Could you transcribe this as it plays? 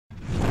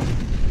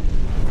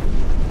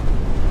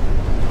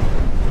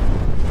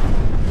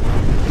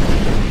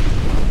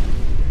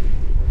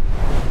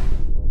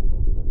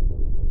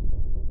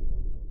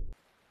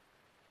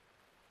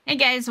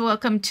guys,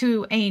 welcome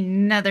to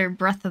another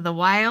Breath of the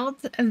Wild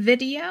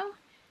video.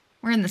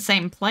 We're in the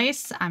same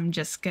place. I'm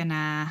just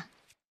gonna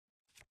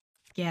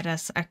get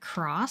us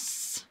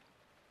across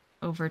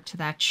over to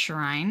that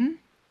shrine.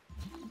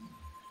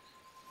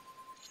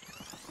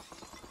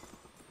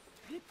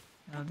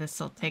 So this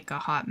will take a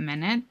hot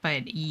minute,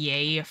 but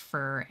yay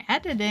for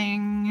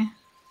editing.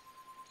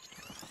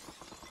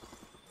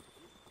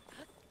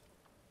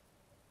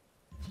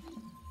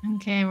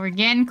 Okay, we're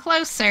getting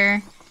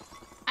closer.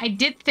 I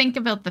did think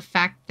about the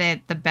fact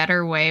that the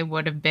better way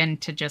would have been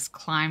to just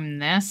climb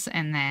this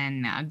and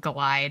then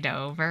glide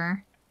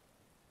over.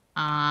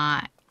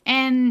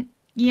 And,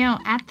 you know,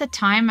 at the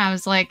time I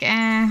was like,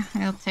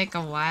 it'll take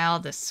a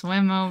while to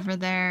swim over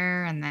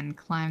there and then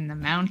climb the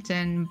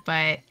mountain.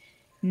 But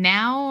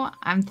now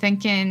I'm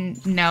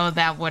thinking, no,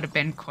 that would have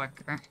been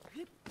quicker.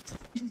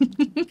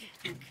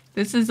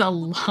 This is a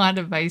lot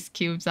of ice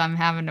cubes I'm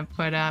having to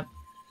put up.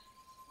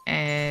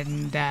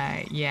 And,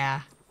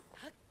 yeah.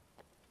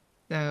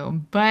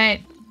 So, but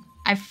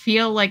I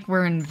feel like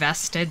we're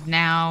invested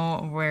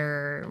now.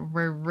 We're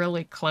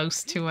really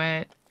close to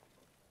it.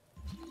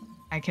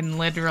 I can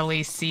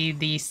literally see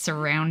the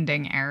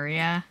surrounding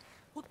area.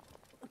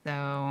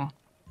 So,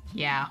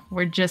 yeah,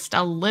 we're just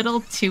a little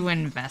too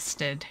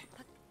invested.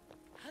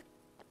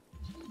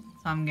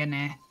 So I'm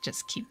gonna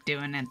just keep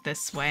doing it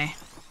this way.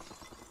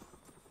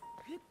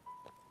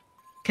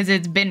 Because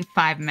it's been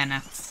 5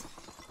 minutes.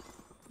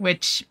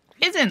 Which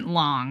isn't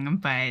long,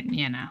 but,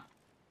 you know.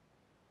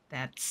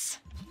 That's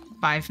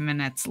 5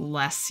 minutes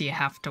less you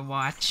have to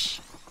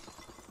watch.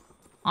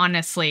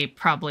 Honestly,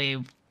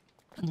 probably,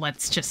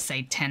 let's just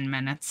say 10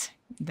 minutes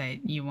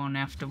that you won't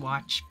have to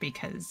watch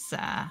because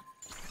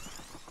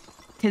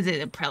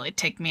it'll probably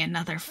take me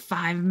another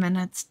 5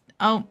 minutes.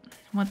 Oh,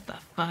 what the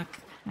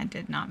fuck? I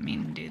did not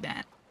mean to do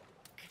that.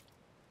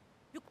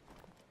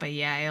 But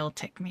yeah, it'll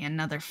take me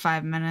another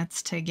 5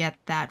 minutes to get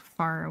that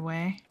far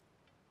away.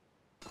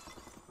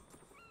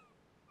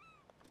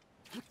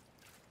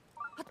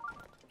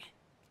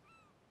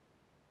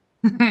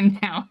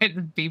 Now it's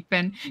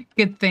beeping.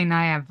 Good thing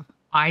I have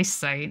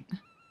eyesight.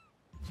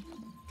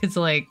 Because,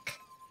 like,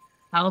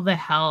 how the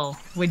hell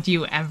would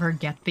you ever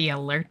get the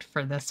alert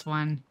for this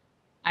one?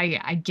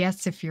 I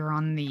guess if you're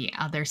on the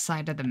other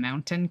side of the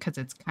mountain, because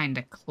it's kind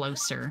of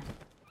closer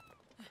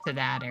to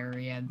that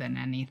area than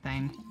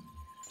anything.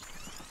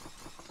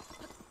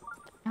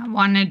 I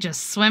want to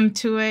just swim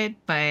to it,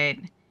 but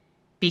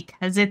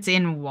because it's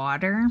in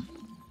water,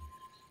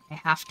 I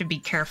have to be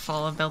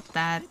careful about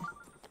that.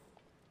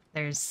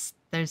 There's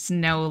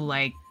no,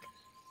 like,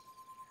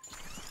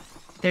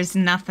 there's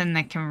nothing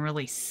that can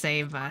really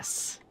save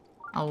us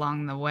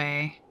along the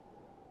way.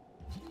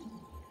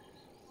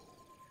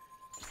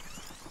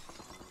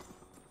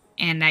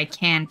 And I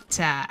can't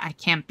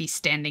be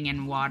standing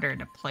in water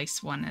to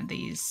place one of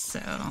these,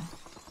 so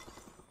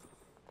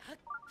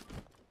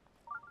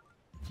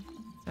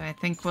I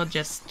think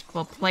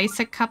we'll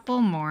place a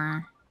couple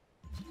more,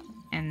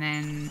 and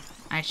then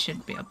I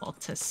should be able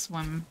to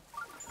swim.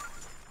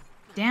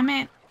 Damn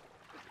it.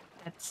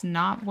 That's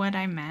not what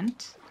I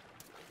meant.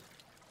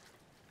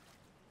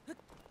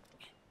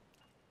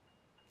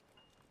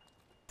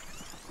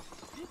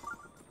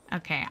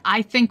 Okay,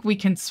 I think we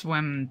can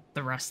swim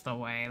the rest of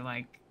the way,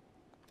 like,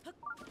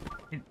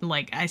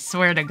 I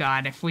swear to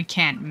God, if we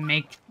can't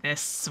make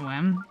this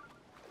swim.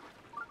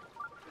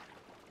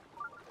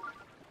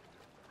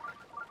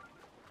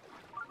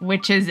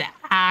 Which is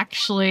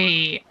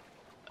actually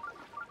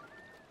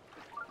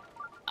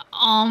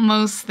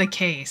almost the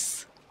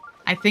case.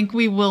 I think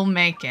we will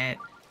make it.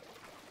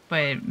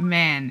 But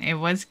man, it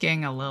was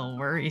getting a little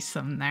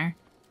worrisome there.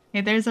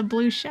 Hey, there's a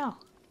blue shell.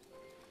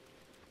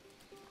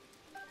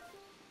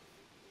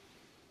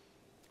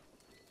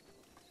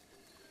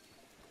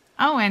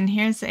 Oh, and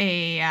here's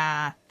a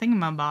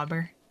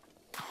thingamabobber.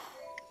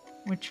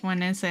 Which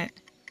one is it?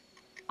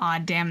 Aw,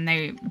 damn,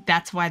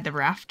 that's why the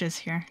raft is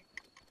here.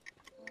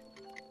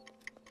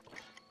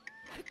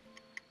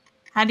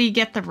 How do you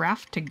get the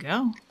raft to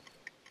go?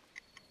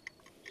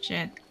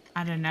 Shit,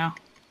 I don't know.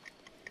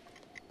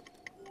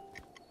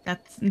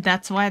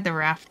 That's why the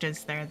raft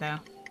is there, though.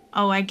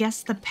 Oh, I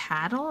guess the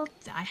paddle?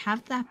 I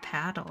have that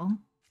paddle.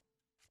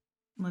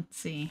 Let's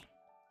see.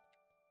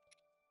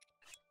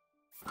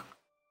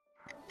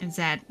 Is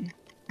that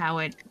how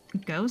it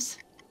goes?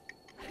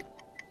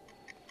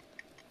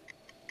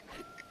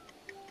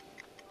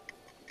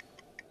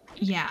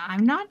 Yeah,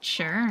 I'm not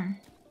sure.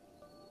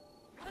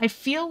 I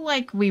feel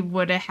like we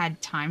would have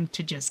had time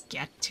to just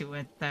get to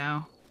it,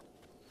 though.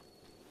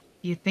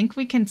 You think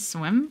we can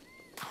swim?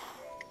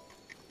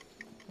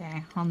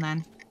 Okay, hold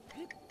on.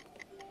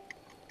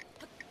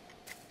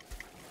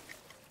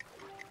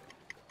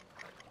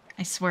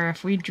 I swear,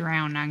 if we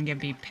drown, I'm gonna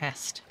be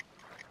pissed.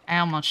 I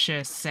almost should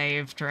have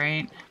saved,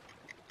 right?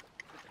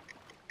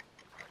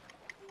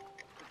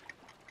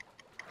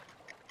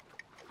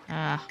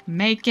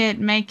 Make it,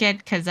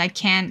 because I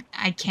can't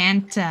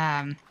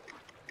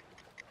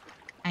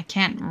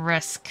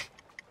risk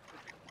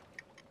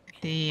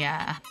the,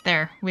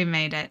 there, we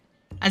made it.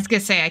 I was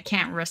gonna say I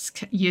can't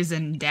risk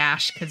using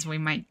dash because we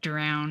might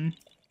drown.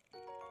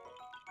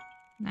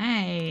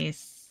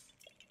 Nice.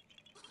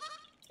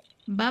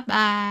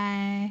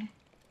 Bye-bye.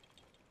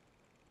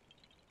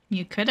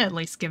 You could at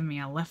least give me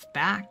a lift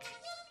back.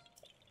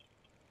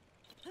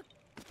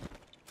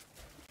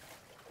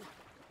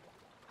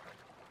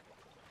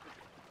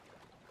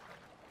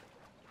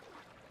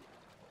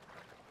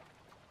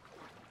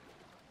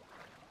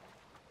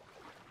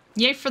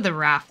 Yay for the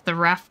raft. The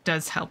raft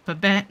does help a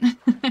bit.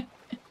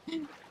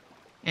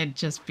 It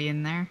just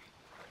being there.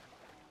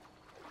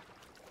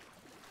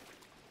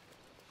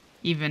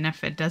 Even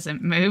if it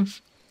doesn't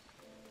move.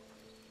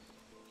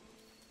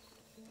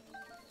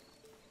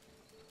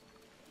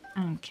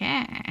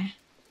 Okay.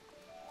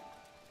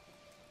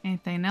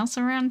 Anything else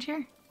around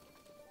here?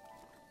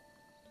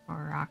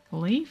 Or rock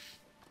leaf?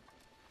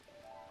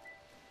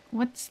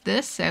 What's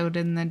this out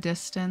in the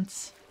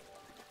distance?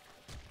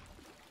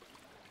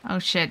 Oh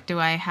shit, do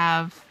I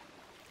have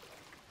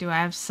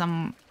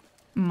some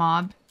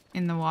mob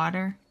in the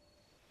water?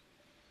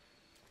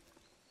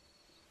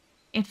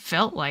 It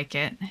felt like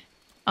it.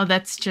 Oh,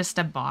 that's just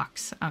a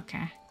box.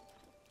 Okay.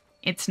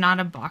 It's not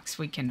a box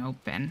we can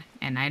open,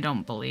 and I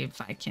don't believe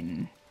I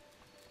can...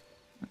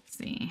 Let's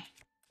see.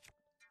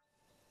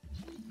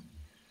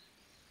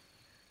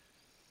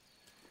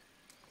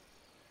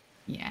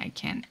 Yeah, I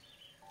can't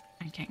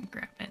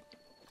grab it.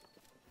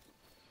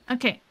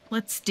 Okay,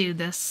 let's do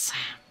this.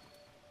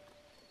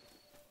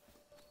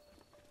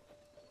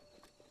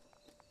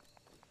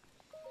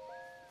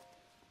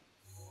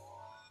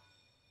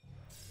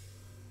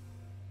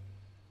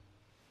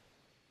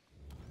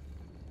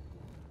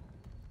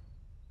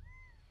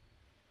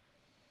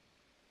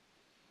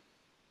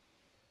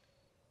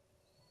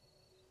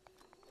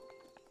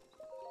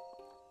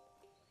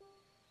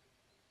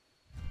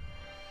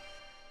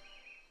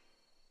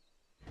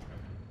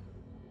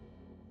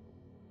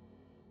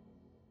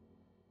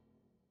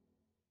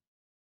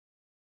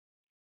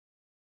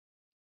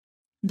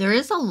 There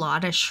is a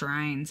lot of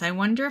shrines. I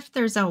wonder if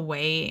there's a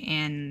way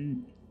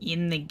in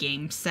the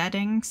game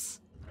settings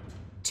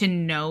to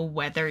know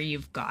whether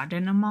you've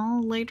gotten them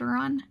all later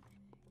on.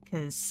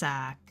 Because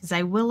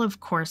I will, of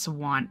course,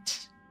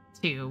 want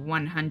to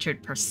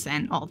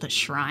 100% all the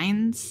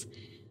shrines.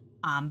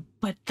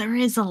 But there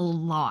is a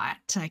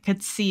lot. I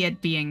could see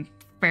it being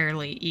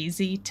fairly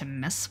easy to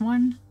miss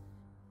one.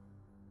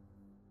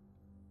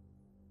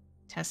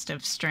 Test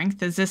of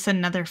strength. Is this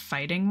another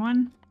fighting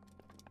one?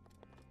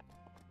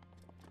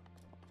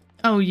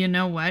 Oh, you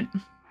know what?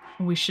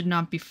 We should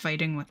not be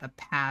fighting with a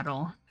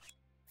paddle.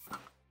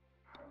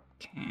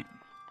 Okay.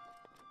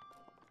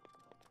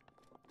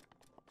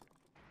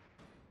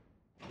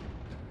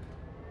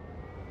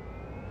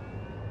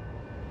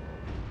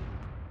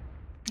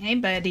 Hey,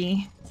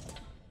 buddy.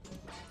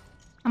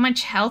 How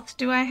much health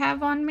do I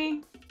have on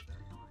me?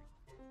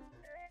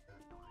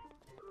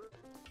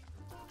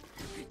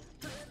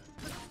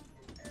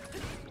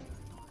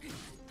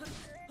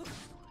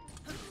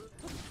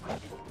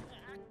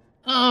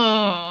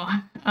 Oh,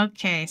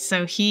 okay.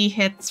 So he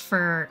hits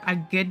for a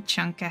good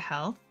chunk of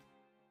health.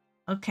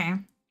 Okay.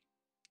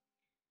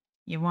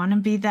 You want to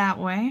be that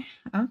way?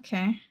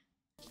 Okay.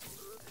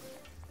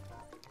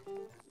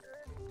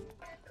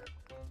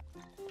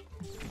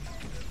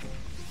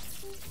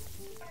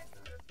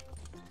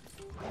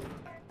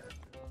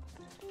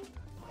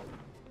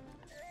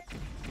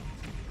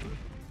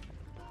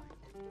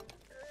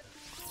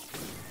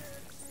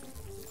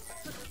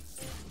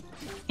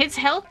 His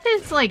health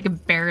is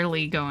like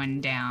barely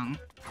going down.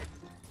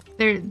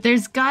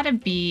 There's gotta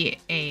be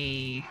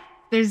a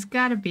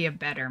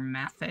better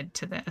method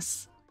to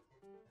this.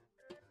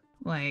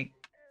 Like,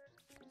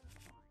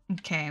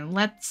 okay,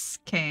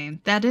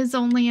 that is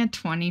only a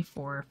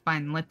 24.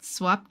 Fine, let's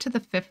swap to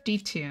the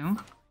 52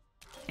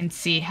 and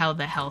see how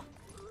the health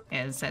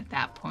is at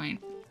that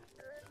point.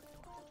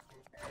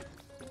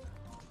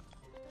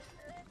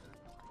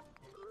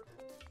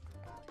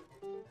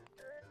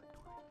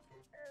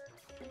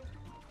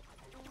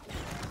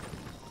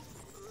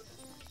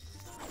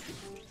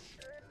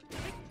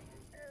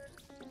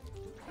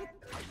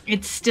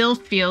 It still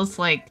feels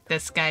like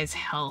this guy's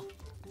health.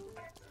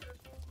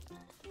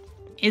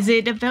 Is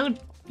it about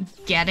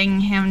getting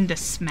him to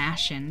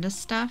smash into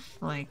stuff?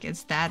 Like,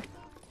 is that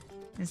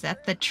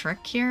the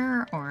trick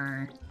here,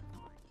 or...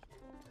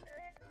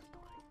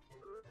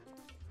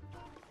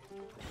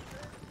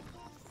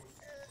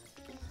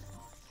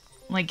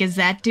 Like, is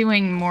that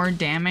doing more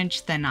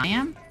damage than I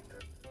am?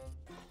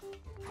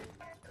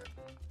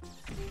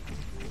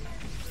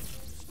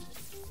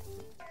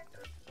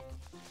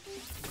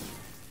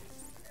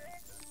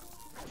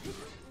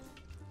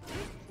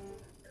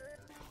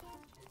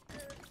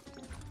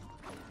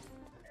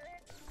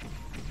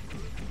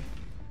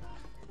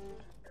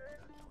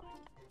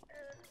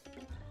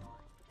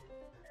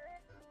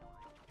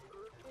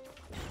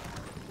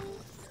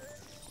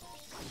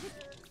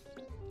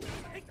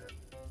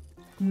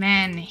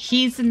 Man,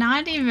 he's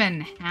not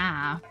even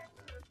half.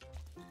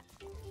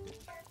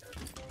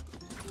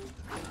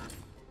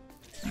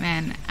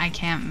 Man, I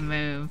can't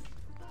move.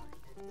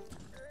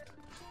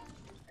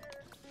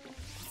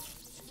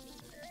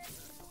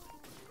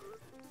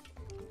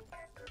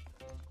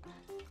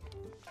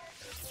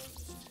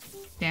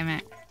 damn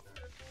it.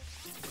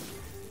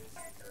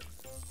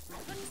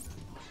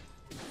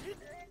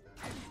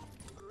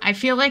 I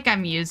feel like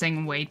I'm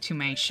using way too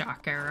many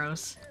shock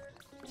arrows.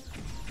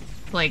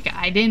 Like,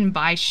 I didn't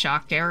buy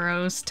shock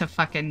arrows to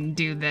fucking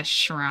do this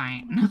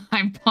shrine.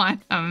 I bought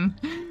them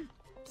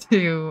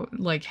to,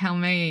 like, how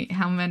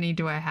many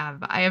do I have?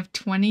 I have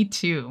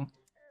 22.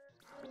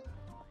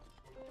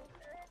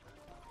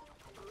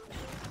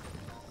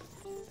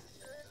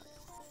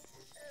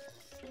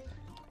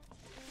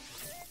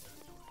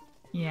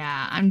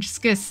 Yeah, I'm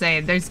just gonna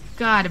say, there's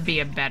gotta be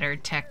a better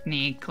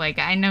technique. Like,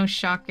 I know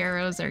shock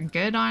arrows are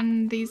good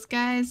on these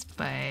guys,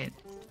 but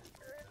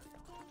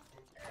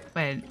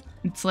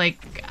it's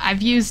like,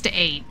 I've used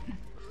 8.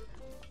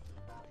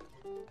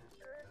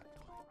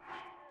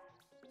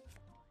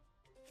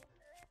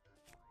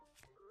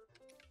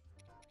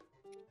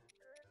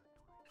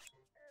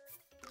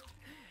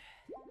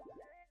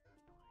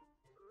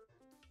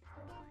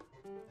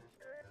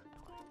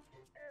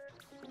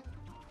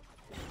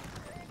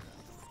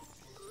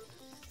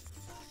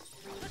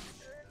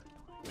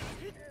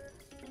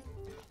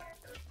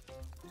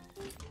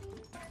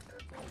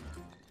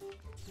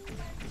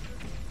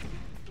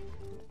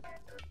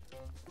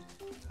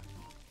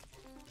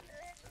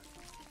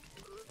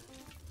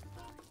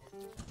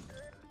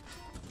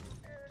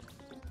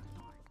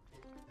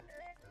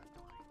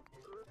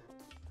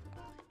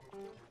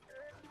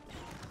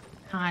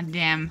 Ah,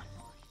 damn.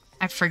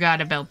 I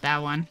forgot about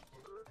that one.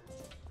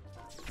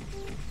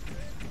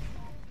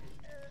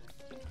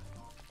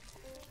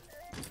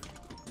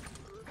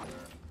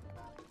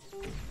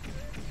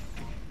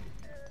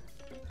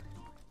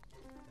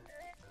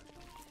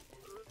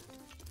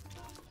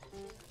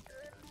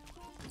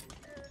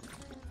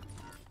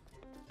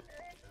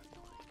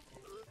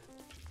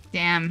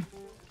 Damn.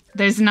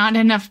 There's not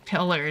enough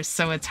pillars,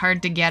 so it's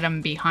hard to get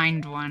them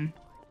behind one.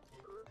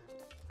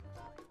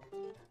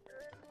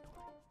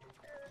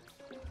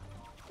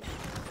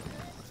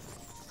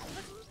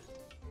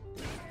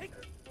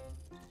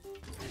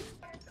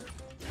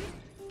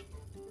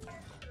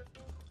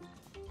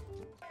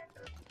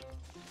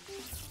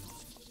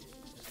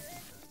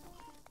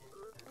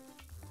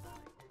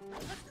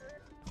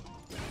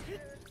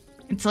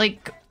 It's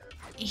like,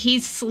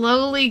 he's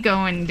slowly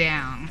going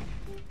down,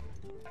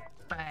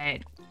 but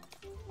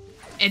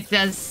it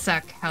does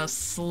suck how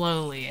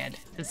slowly it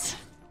is.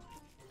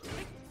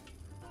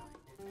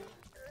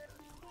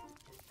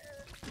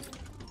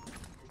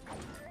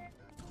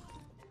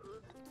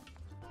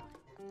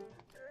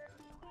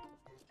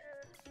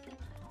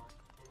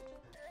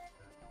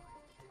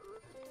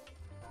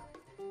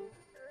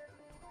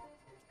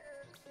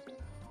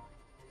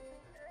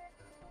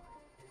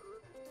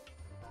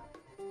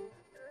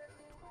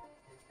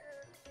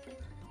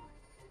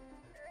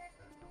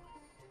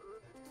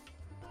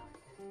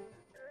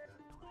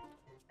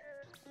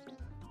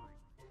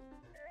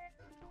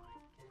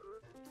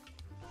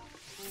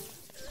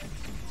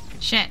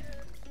 Shit.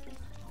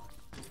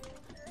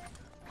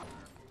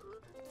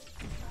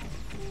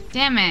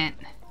 Damn it.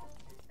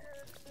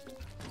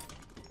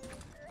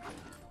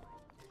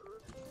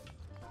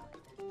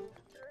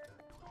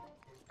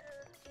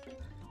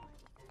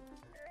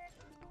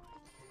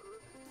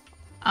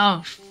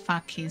 Oh,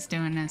 fuck, he's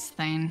doing his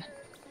thing.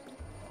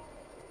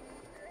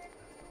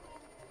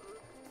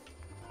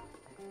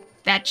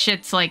 That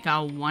shit's like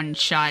a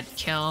one-shot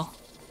kill.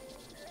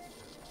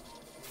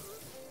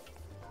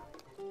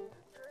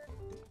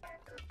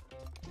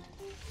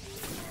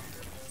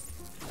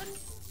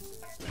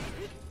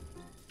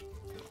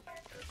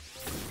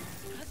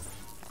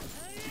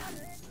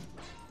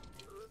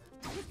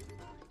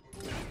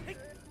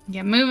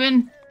 Get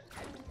moving.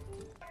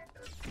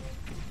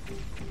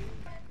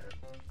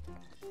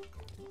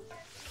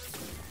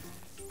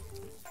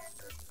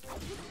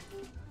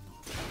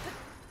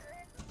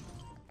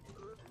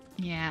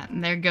 Yeah,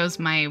 there goes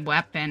my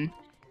weapon.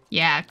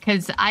 Yeah,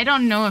 because I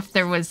don't know if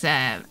there was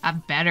a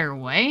better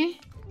way.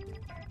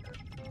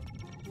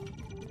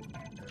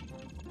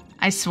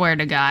 I swear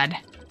to God.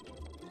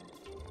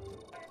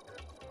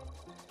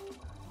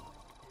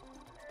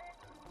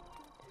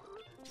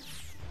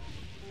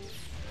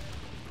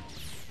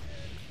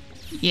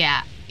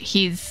 Yeah,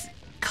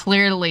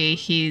 clearly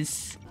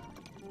he's...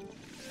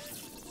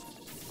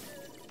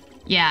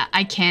 Yeah,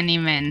 I can't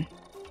even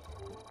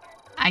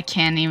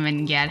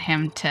get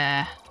him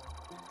to...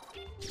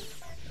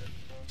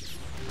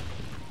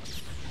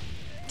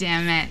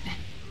 Damn it.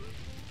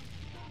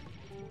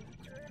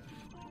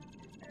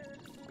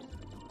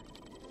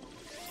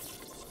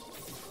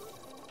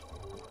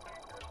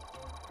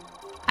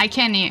 I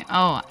can't even...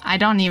 Oh, I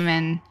don't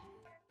even...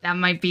 That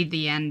might be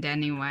the end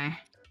anyway.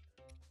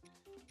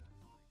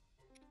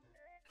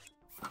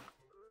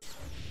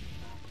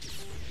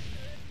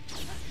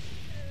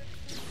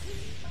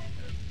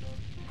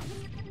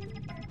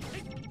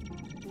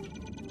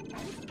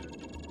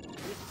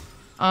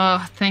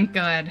 Oh, thank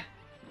God.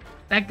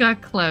 That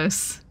got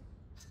close.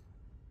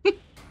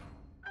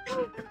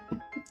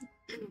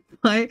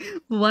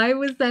 Why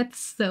was that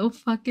so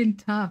fucking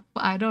tough?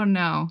 I don't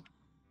know.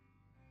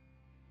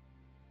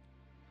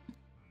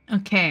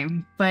 Okay,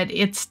 but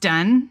it's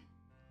done.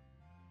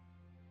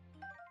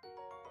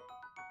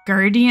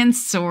 Guardian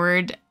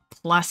Sword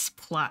 ++.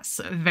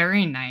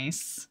 Very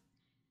nice.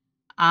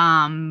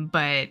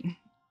 But,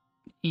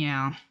 you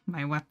know,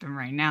 my weapon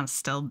right now is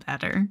still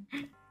better.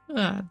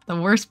 The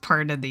worst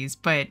part of these,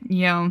 but,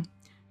 you know,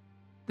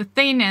 the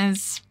thing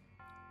is,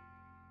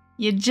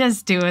 you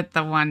just do it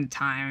the one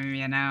time,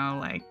 you know,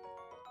 like,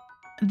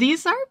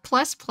 these are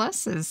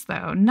 ++s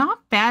though,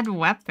 not bad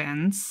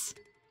weapons,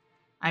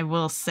 I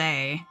will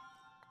say.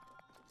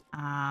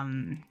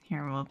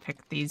 Here we'll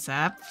pick these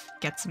up,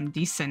 get some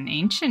decent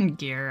ancient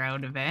gear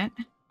out of it.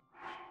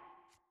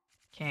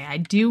 Okay, I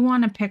do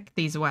want to pick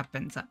these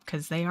weapons up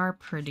because they are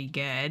pretty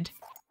good.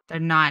 They're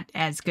not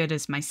as good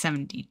as my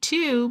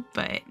 72,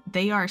 but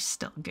they are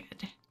still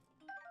good.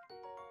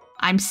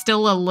 I'm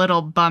still a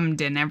little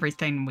bummed in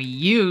everything we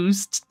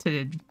used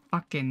to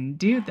fucking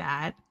do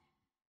that.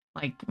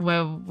 Like,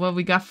 what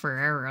we got for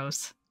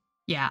arrows?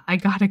 Yeah, I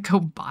gotta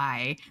go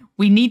buy.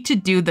 We need to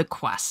do the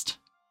quest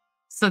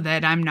so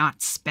that I'm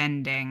not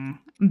spending.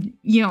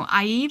 You know,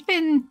 I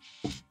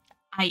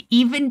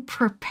even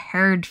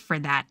prepared for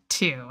that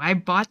too. I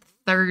bought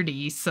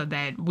 30 so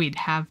that we'd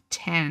have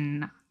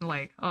 10.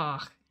 Like,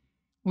 ugh.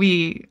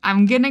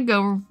 I'm gonna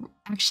go.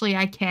 Actually,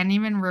 I can't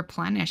even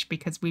replenish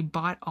because we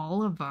bought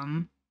all of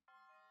them.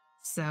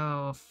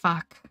 So,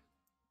 fuck.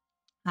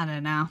 I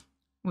don't know.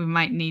 We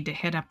might need to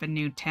hit up a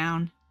new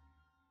town.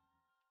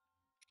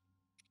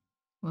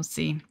 We'll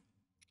see.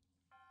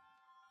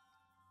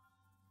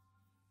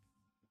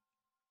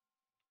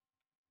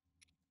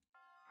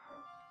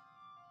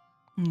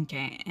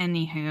 Okay,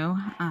 anywho,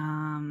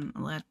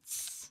 we'll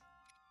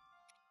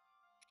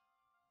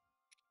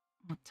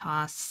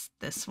toss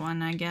this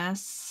one, I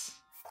guess.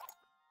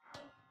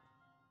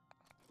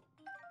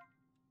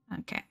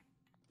 Okay.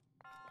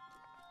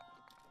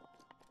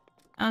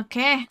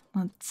 Okay,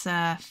 let's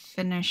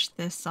finish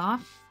this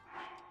off.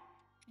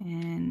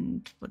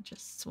 And we'll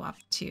just swap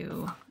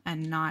to a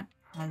not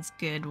as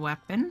good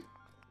weapon.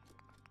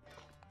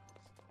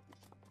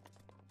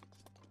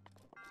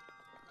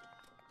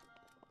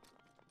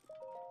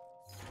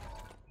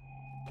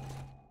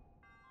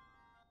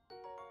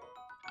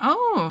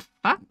 Oh,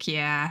 fuck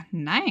yeah.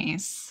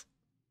 Nice.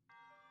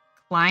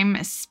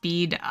 Climb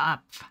speed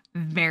up.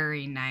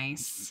 Very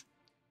nice.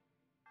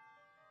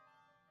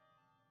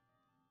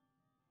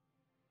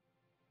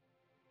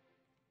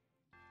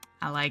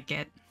 I like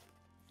it.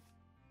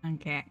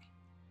 Okay.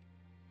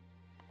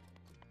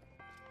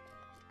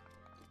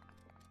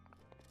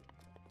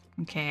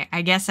 Okay,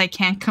 I guess I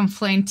can't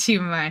complain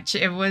too much.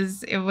 It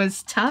was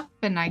tough,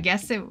 and I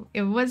guess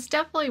it was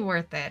definitely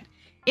worth it.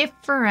 If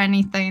for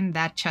anything,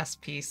 that chess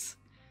piece.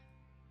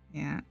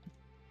 Yeah.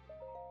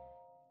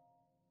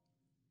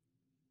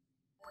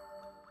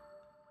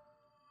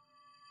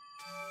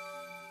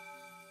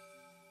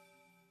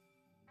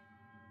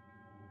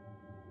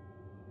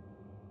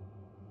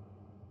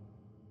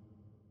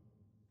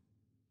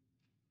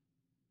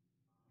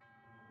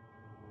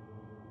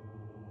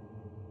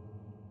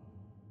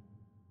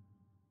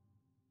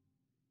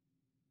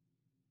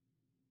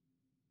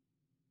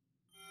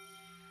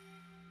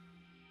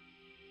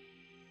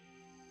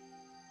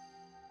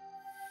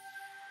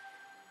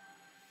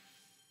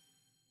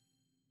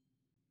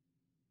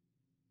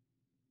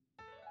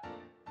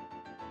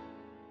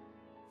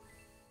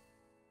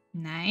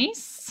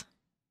 Nice.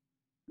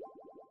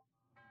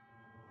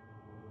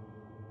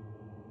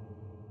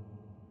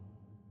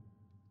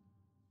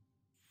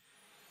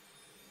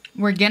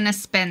 We're gonna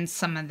spend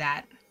some of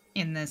that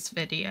in this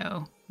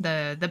video.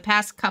 The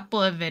past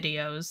couple of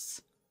videos,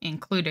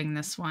 including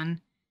this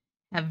one,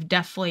 have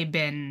definitely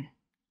been,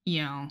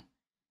 you know,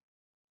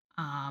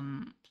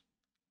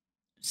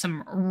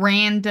 some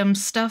random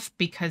stuff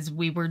because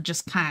we were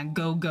just kind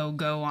of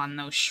go on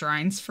those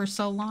shrines for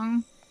so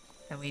long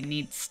that we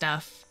need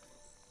stuff.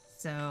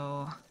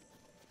 So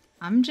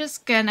I'm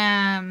just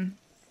gonna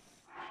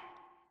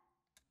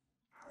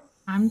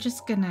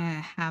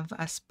have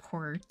us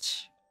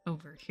port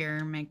over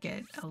here, make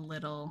it a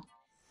little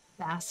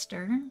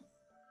faster.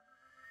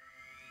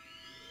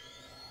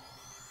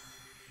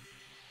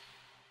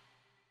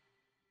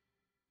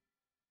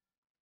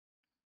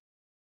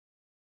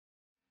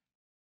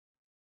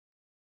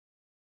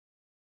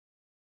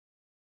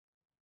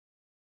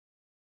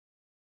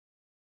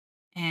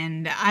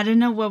 And I don't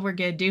know what we're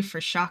gonna do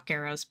for shock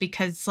arrows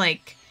because,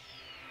 like,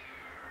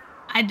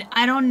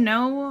 I don't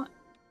know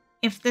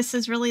if this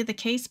is really the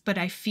case, but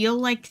I feel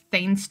like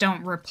things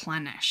don't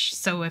replenish.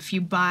 So if you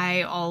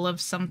buy all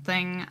of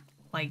something,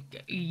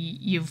 like,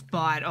 you've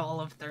bought all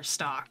of their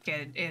stock.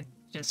 It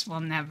just will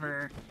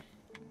never...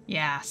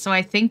 Yeah, so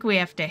I think we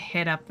have to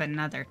hit up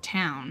another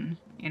town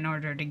in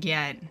order to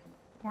get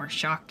more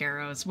shock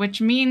arrows,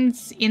 which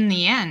means, in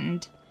the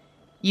end,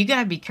 you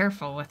gotta be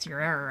careful with your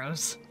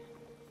arrows.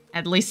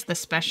 At least the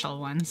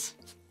special ones.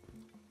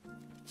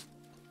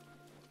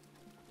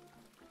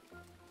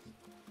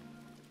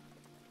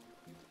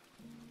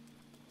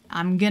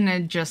 I'm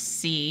gonna just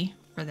see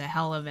for the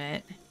hell of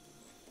it,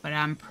 but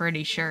I'm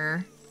pretty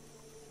sure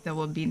there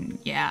will be...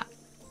 Yeah.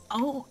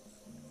 Oh,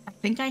 I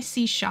think I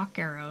see shock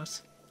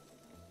arrows.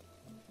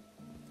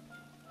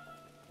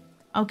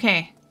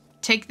 Okay,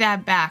 take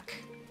that back.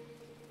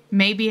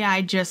 Maybe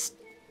I just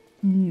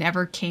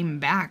never came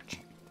back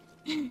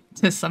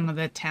to some of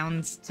the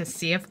towns to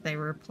see if they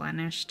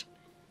replenished.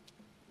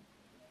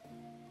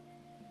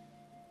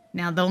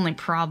 Now, the only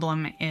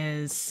problem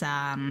is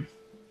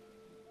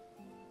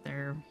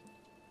they're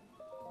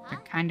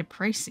kind of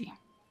pricey.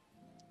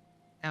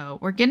 So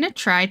we're going to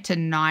try to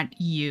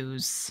not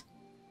use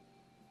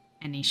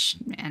any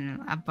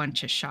and a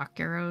bunch of shock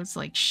arrows.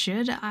 Like,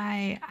 should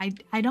I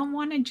don't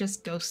want to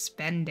just go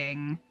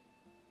spending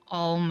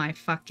all my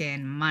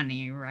fucking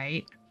money,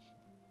 right?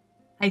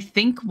 I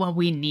think what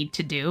we need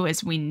to do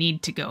is we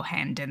need to go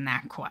hand in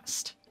that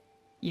quest.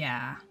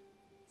 Yeah.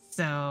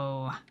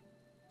 So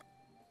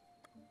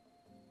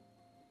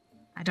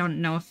I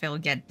don't know if it'll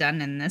get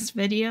done in this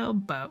video,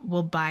 but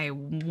we'll buy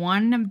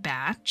one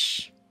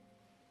batch.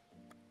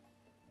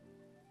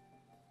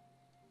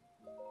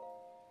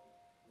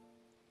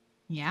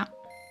 Yeah.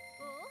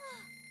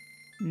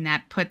 And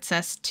that puts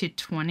us to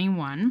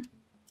 21.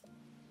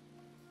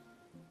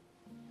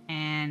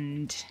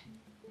 And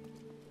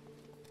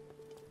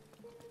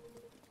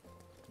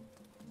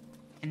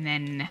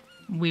then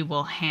we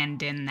will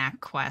hand in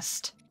that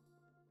quest.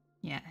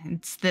 Yeah,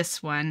 it's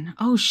this one.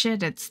 Oh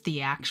shit, it's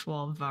the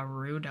actual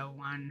Varuda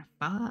one.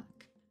 Fuck.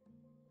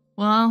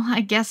 Well,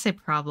 I guess it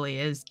probably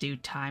is due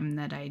time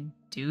that I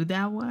do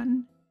that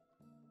one.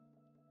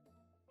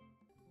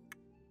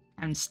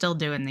 I'm still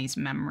doing these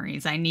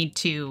memories. I need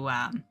to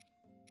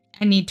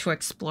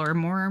explore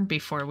more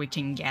before we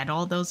can get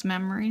all those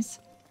memories.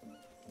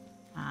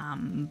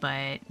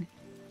 But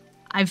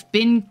I've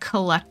been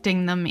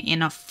collecting them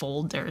in a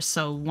folder,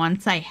 so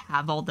once I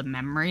have all the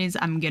memories,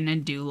 I'm gonna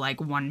do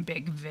like one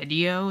big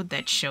video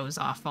that shows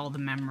off all the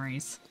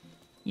memories.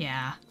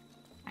 Yeah.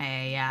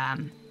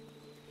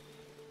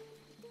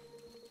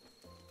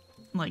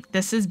 Like,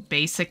 this is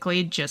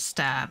basically just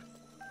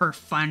for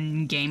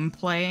fun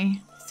gameplay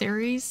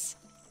series,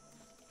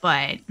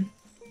 but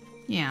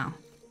you know,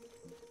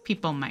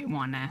 people might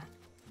want to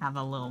have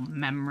a little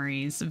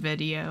memories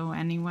video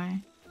anyway.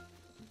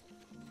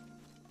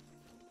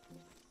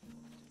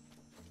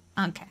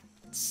 Okay,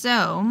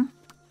 so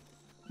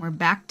we're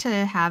back to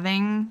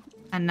having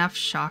enough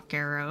shock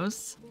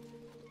arrows.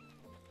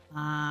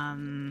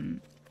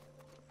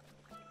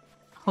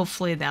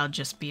 Hopefully that'll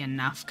just be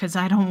enough, because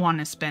I don't want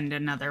to spend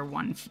another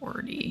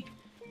 140.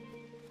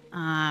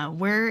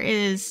 Where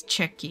is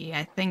Chicky?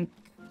 I think...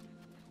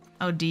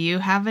 Oh, do you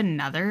have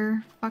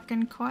another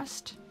fucking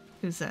quest?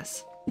 Who's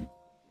this?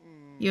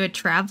 You a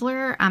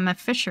traveler? I'm a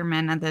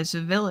fisherman at this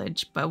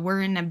village, but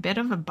we're in a bit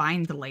of a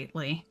bind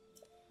lately.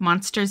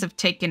 Monsters have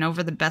taken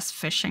over the best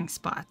fishing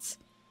spots.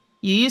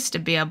 You used to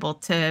be able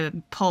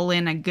to pull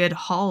in a good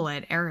haul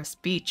at Eris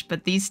Beach,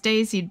 but these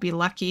days you'd be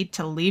lucky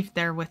to leave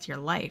there with your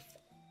life.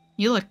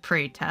 You look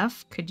pretty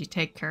tough. Could you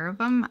take care of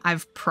them?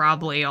 I've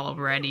probably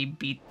already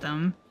beat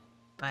them,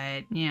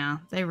 but yeah,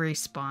 they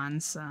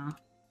respawn, so...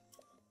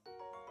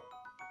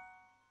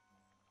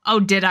 Oh,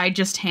 did I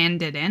just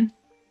hand it in?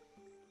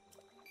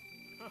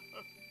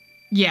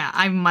 Yeah,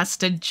 I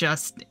must have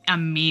just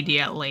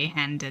immediately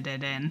handed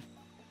it in.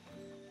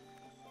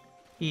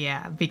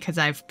 Yeah, because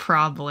I've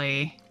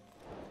probably...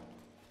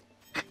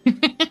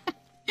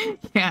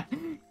 yeah,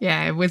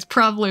 it was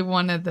probably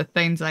one of the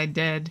things I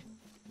did.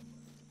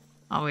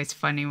 Always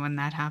funny when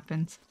that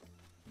happens.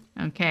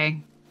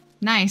 Okay,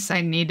 nice.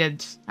 I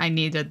needed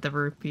the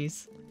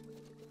rupees.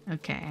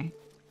 Okay,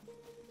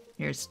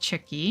 here's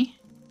Chicky.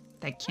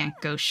 That can't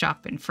go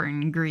shopping for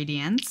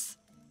ingredients.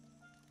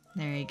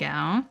 There you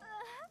go.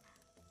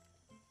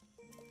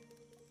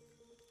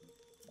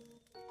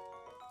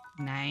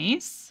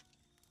 Nice.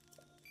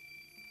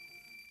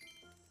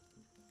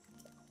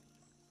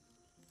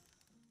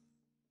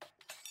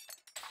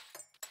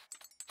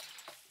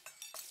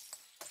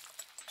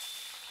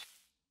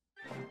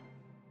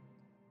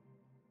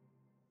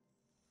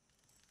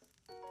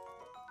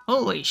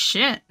 Holy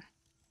shit.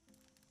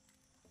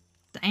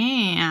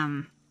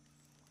 Damn.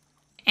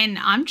 And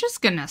I'm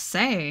just gonna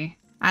say,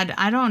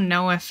 I don't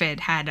know if it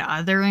had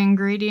other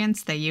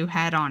ingredients that you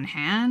had on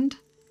hand.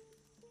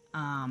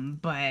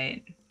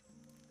 But,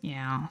 you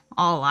know,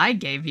 all I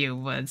gave you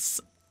was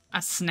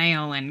a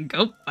snail and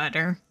goat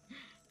butter.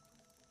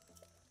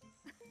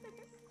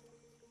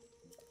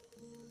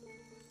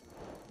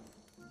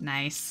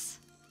 Nice.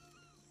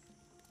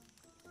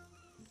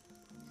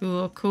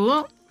 Cool,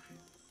 cool.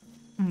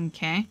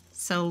 Okay,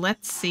 so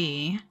let's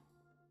see.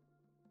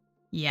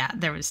 Yeah,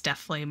 there was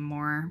definitely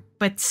more,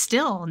 but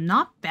still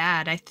not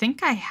bad. I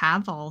think I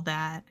have all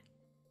that.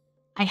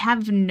 I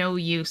have no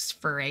use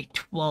for a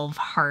 12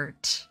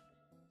 heart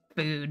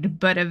food,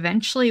 but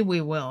eventually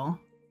we will.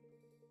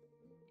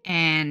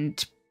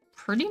 And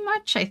pretty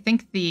much I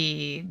think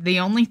the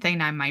only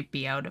thing I might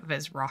be out of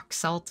is rock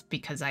salt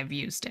because I've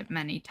used it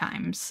many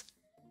times.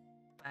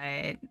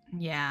 But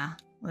yeah,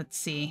 let's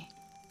see.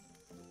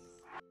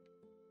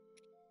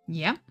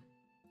 Yep.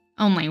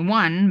 Only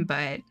one,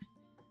 but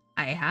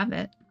I have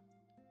it.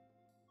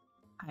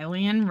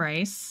 Hylian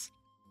rice.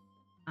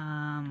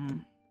 I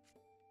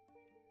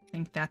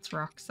think that's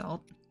rock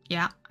salt.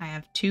 Yeah, I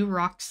have 2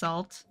 rock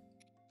salt.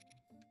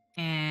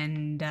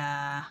 And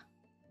I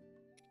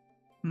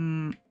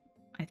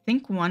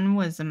think one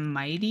was a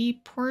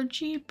mighty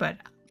porgy, but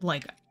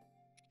like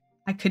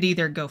I could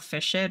either go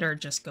fish it or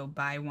just go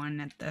buy one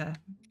at the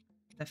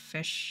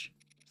fish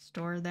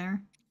store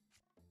there.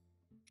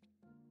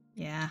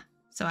 Yeah,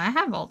 so I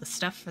have all the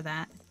stuff for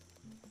that.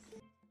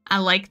 I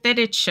like that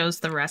it shows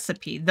the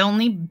recipe. The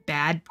only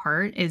bad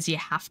part is you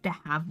have to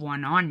have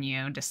one on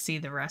you to see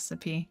the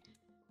recipe,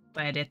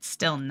 but it's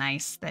still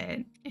nice that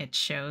it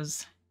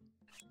shows.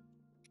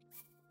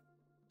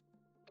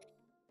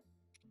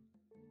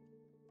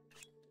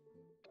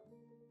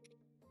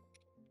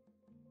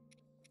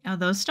 Oh,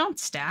 those don't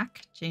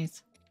stack?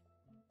 Jeez.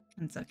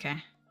 That's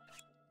okay.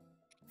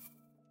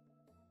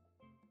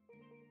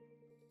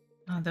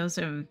 Oh, those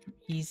are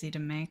easy to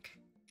make.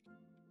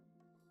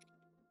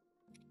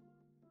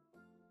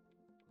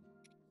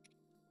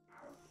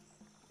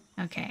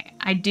 Okay,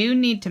 I do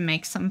need to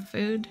make some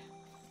food.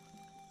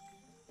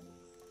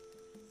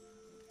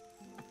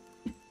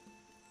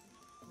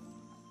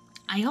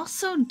 I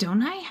also,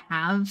 don't I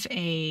have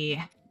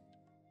a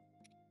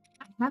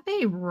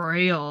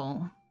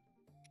royal...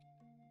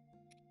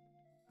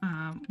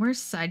 where's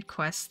side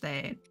quests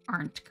that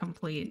aren't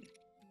complete?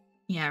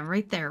 Yeah,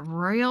 right there.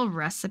 Royal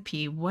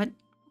recipe. What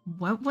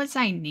was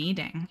I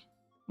needing?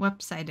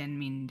 Whoops, I didn't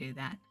mean to do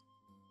that.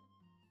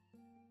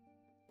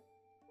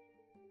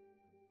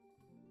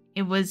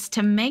 It was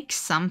to make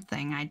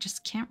something. I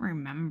just can't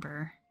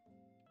remember.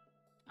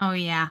 Oh,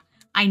 yeah.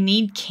 I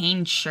need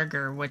cane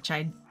sugar, which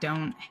I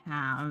don't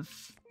have.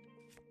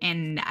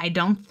 And I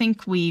don't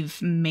think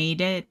we've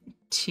made it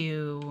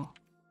to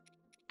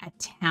a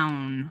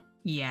town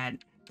yet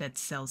that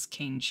sells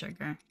cane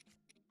sugar.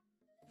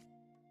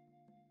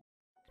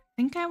 I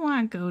think I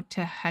want to go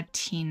to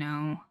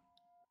Hatino.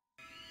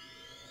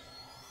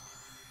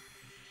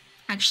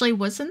 Actually,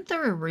 wasn't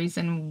there a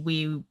reason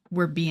we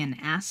were being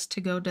asked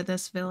to go to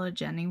this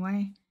village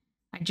anyway?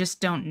 I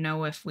just don't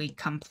know if we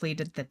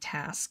completed the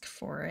task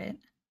for it.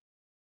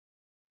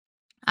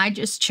 I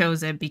just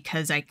chose it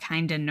because I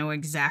kind of know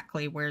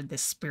exactly where the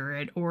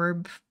spirit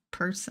orb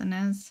person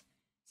is.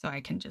 So I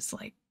can just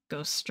like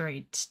go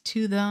straight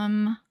to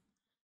them.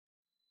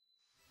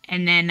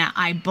 And then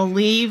I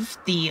believe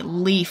the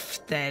leaf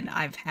that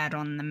I've had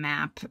on the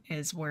map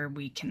is where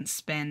we can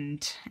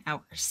spend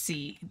our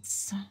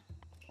seeds.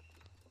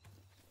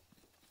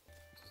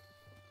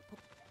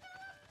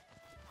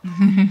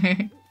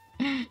 I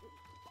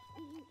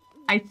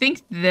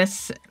think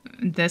this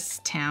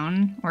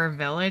town or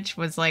village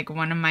was like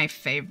one of my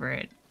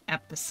favorite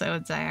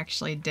episodes I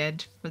actually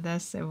did for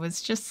this. It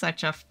was just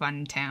such a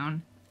fun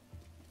town.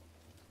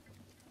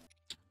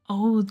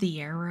 Oh,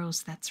 the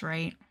arrows, that's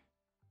right.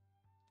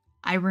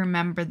 I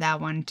remember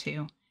that one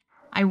too.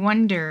 I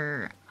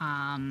wonder,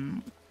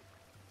 trying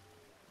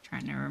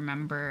to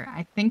remember.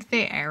 I think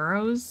the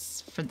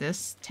arrows for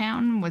this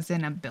town was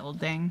in a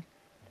building.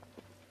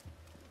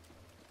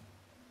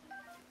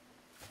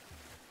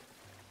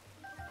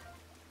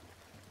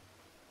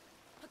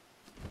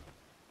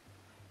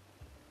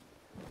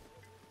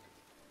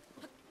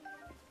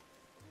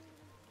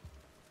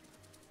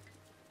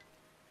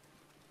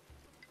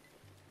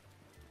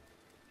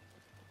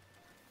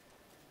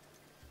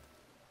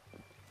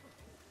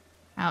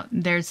 Oh,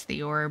 there's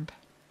the orb.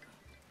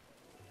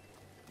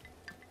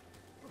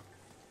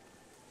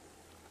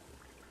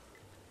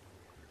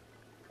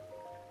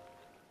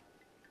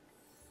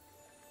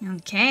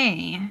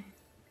 Okay.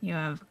 You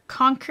have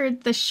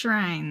conquered the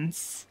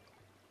shrines.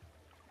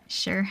 I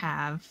sure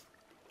have.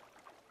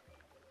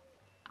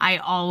 I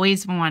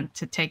always want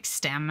to take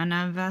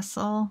stamina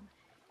vessel,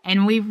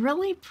 and we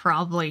really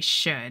probably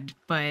should,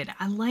 but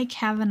I like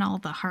having all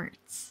the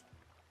hearts.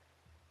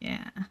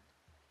 Yeah.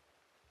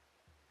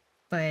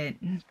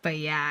 But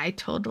yeah, I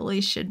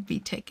totally should be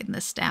taking the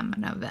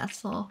stamina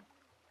vessel.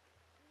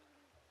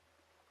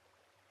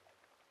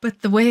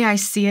 But the way I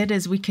see it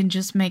is we can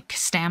just make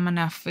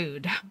stamina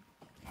food.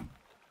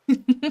 So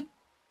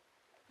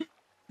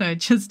I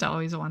just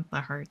always want the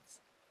hearts.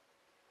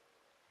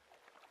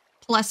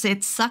 Plus,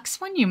 it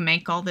sucks when you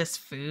make all this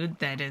food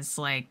that is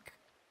like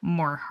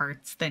more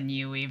hearts than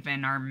you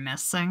even are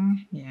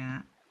missing.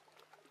 Yeah.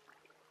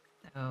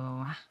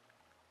 So,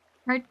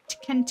 heart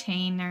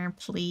container,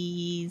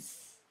 please.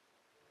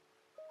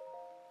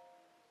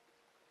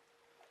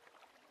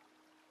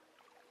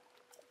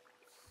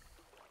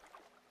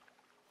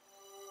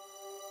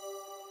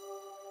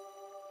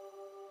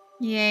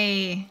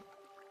 Yay.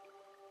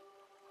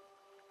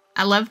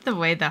 I love the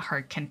way the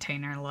heart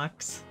container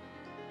looks.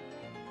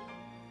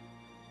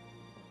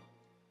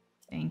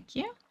 Thank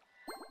you.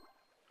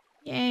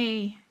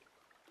 Yay.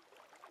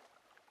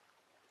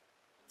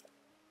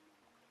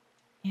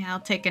 Yeah,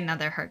 I'll take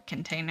another heart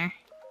container.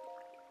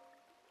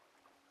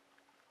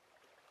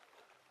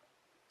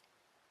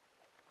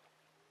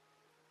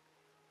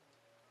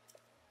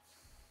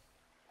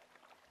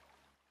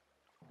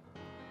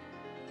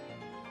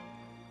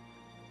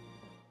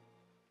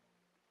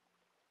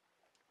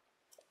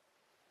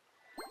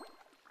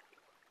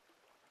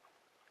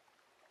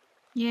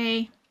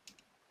 Yay.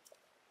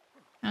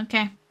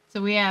 Okay,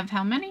 so we have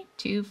how many?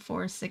 2,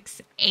 4,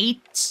 6,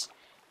 8.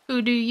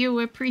 Who do you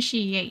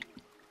appreciate?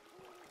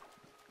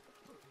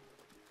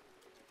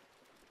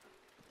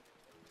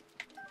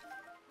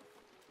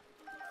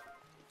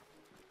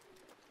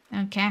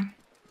 Okay.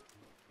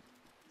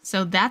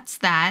 So that's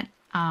that.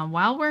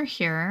 While we're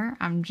here,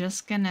 I'm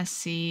just gonna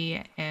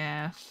see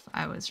if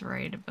I was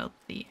right about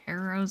the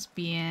arrows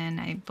being,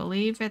 I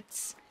believe it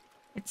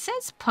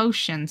says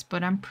potions,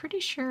 but I'm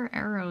pretty sure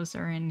arrows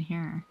are in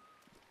here.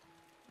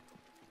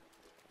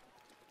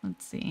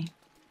 Let's see.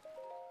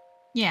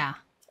 Yeah,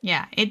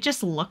 it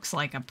just looks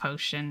like a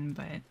potion,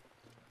 but...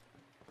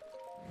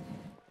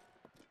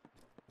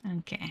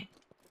 Okay.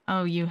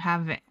 Oh, you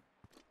have it.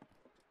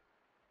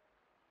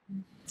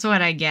 That's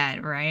what I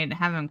get, right? I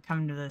haven't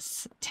come to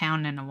this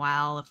town in a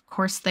while. Of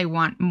course they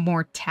want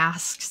more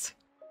tasks.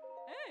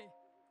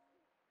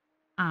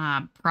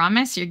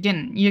 Promise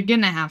you're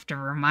gonna have to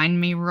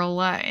remind me,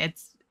 Rolla.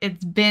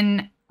 It's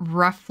been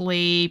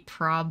roughly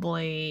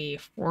probably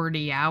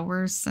 40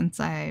 hours since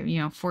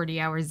 40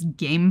 hours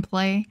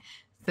gameplay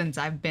since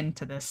I've been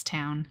to this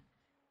town.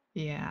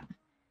 Yeah.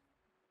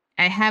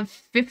 I have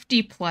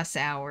 50 plus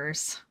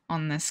hours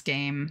on this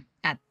game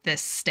at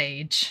this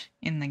stage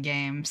in the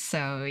game.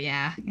 So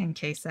yeah, in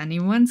case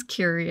anyone's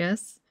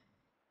curious.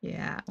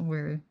 Yeah,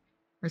 we're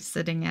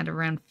sitting at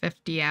around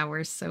 50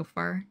 hours so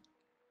far.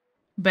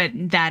 But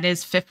that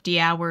is 50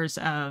 hours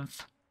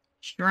of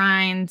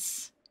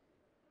shrines,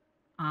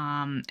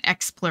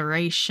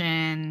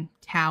 exploration,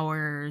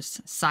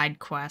 towers, side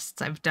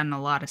quests. I've done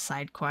a lot of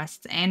side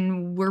quests,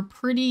 and we're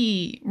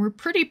pretty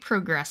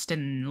progressed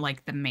in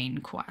like the main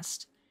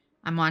quest.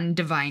 I'm on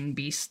Divine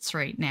Beasts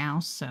right now,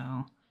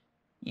 so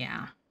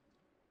yeah.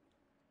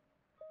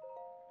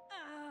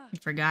 You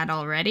forgot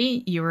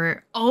already? You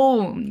were...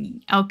 Oh,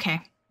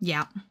 okay.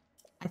 Yeah.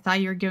 I thought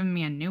you were giving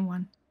me a new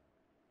one.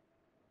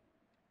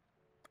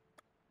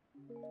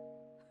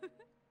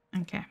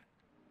 Okay.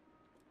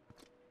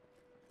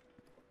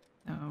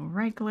 So,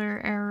 regular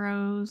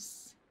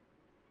arrows.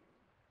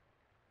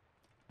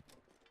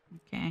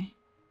 Okay.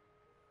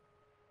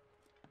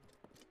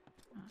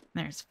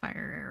 There's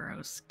fire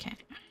arrows. Okay.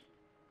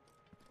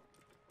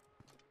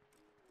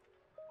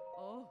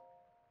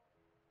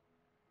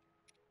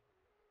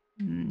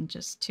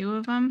 Just 2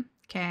 of them?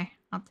 Okay,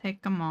 I'll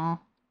take them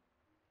all.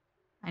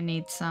 I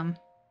need some.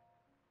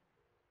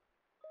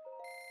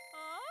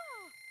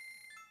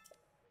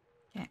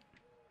 Okay.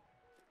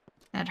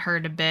 That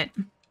hurt a bit.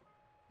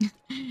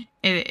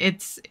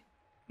 It's...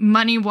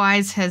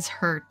 Money-wise has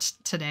hurt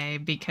today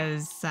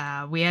because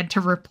we had to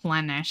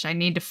replenish. I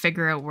need to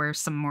figure out where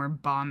some more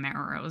bomb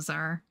arrows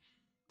are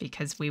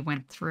because we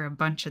went through a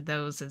bunch of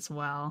those as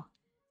well.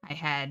 I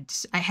had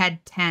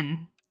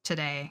 10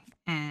 today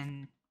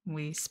and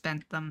we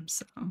spent them,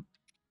 so...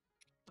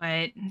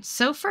 But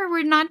so far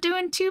we're not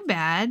doing too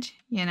bad.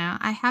 You know,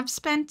 I have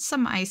spent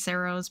some ice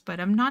arrows, but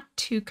I'm not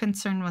too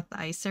concerned with the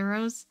ice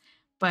arrows.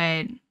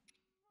 But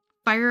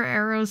fire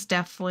arrows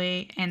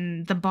definitely,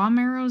 and the bomb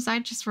arrows, I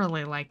just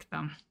really like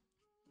them.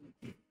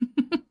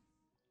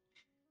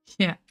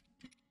 Yeah.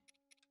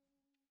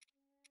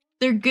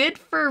 They're good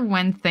for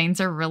when things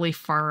are really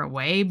far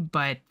away,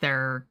 but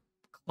they're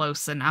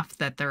close enough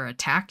that they're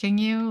attacking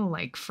you.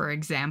 Like, for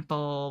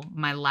example,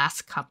 my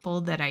last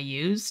couple that I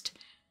used,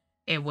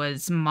 it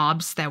was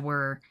mobs that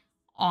were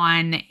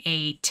on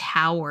a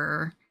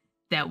tower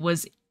that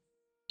was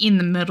in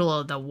the middle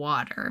of the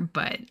water,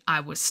 but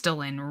I was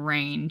still in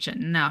range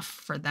enough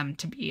for them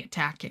to be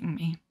attacking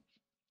me.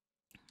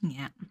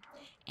 Yeah.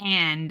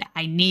 And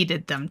I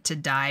needed them to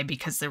die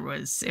because it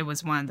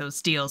was one of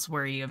those deals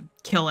where you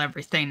kill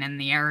everything in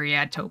the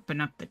area to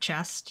open up the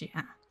chest.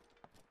 Yeah.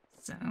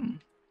 So,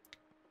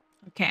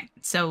 okay.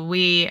 So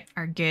we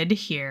are good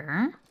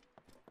here.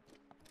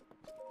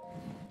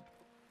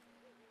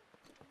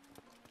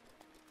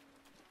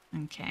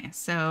 Okay.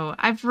 So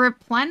I've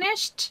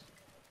replenished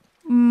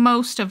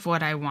most of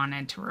what I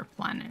wanted to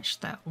replenish,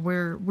 though.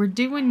 We're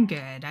doing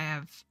good.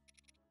 I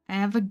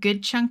have a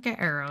good chunk of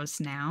arrows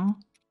now.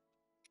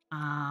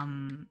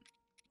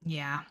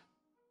 Yeah.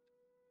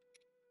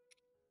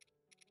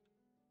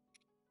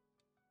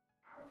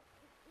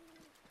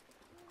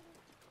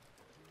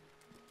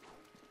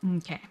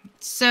 Okay.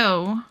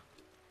 So,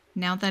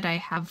 now that I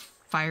have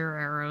fire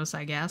arrows,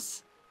 I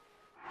guess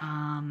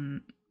I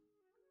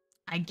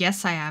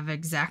have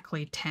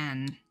exactly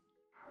 10.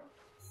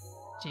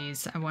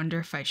 Jeez, I wonder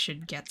if I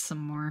should get some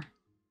more.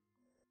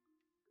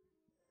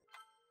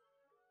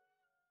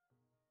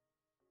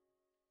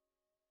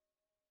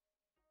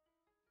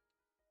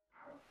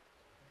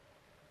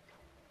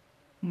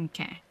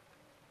 Okay.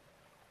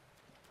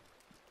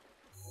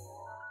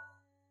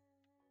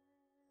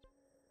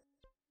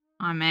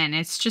 Oh man,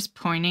 it's just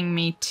pointing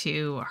me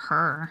to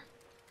her.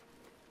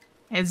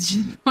 It's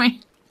just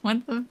point.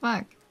 What the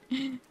fuck?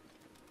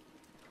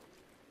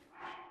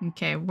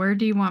 Okay, where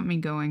do you want me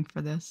going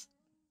for this?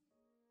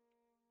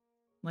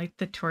 Light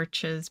the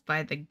torches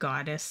by the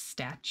goddess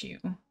statue.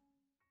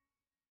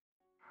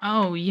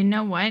 Oh, you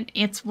know what?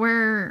 It's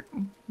where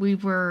we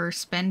were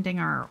spending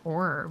our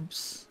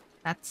orbs.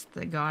 That's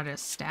the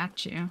goddess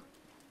statue.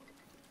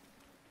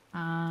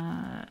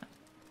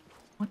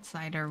 What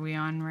side are we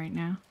on right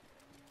now?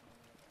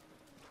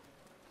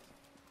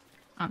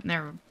 Oh,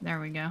 there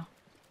we go.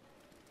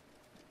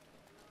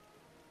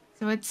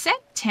 So it said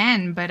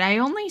 10, but I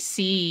only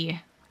see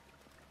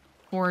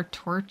 4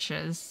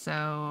 torches,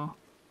 so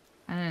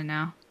I don't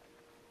know.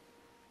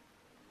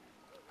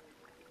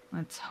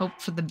 Let's hope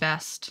for the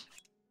best.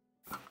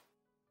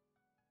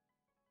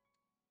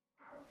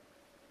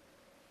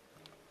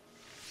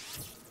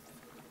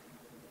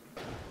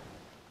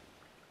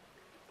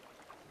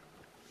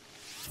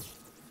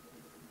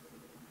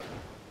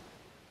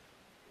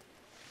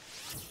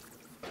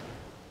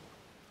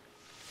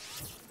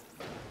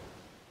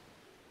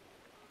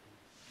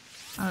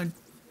 Oh,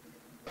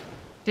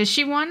 does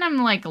she want them,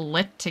 like,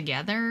 lit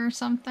together or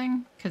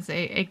something? Because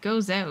it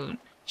goes out.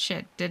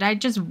 Shit, did I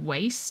just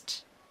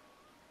waste?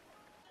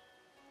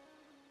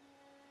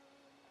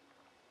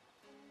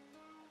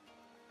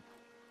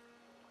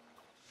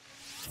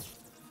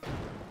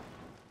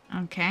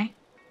 Okay.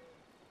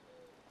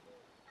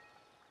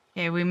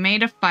 Okay, we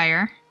made a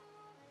fire.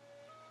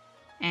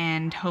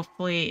 And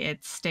hopefully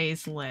it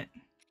stays lit.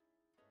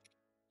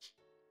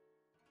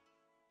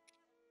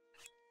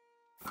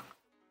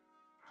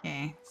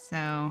 Okay,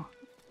 so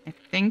I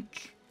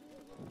think...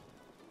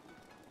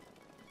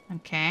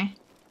 Okay.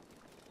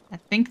 I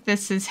think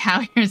this is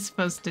how you're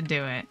supposed to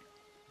do it.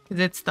 Because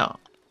it's the...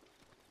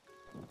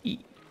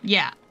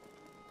 Yeah.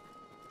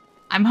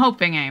 I'm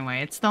hoping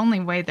anyway. It's the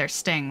only way they're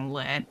staying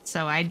lit.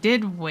 So I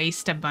did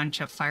waste a bunch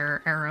of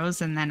fire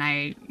arrows and then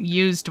I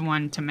used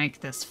one to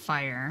make this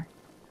fire.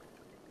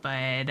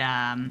 But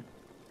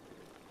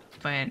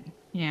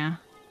yeah.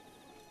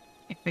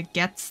 If it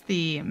gets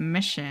the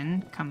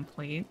mission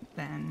complete,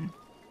 then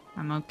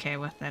I'm okay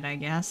with it, I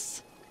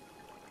guess.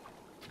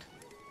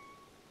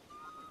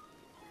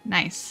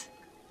 Nice.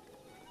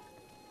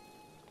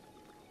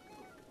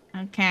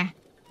 Okay.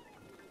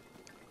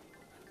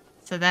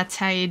 So that's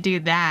how you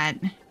do that.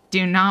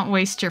 Do not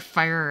waste your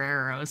fire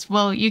arrows.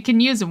 Well, you can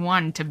use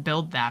one to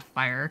build that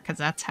fire, because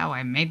that's how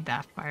I made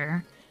that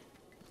fire.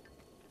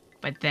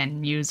 But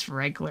then use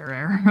regular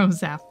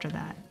arrows after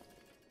that.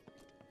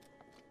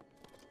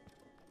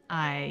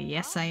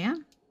 Yes, I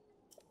am.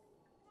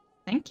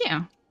 Thank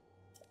you.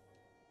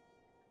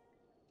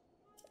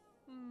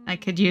 I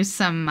could use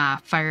some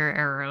fire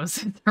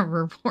arrows as a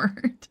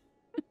reward.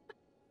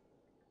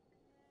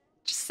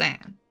 Just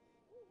saying.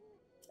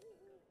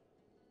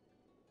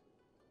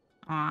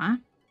 Aw.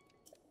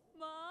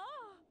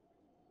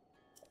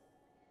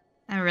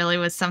 That really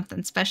was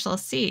something special to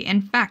see.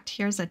 In fact,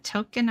 here's a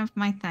token of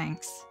my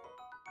thanks.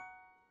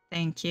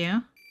 Thank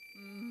you.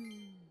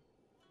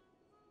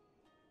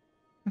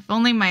 If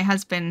only my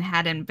husband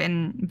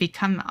hadn't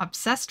become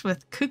obsessed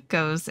with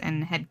cuckoos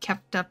and had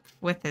kept up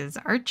with his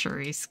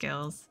archery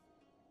skills.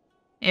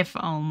 If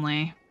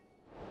only.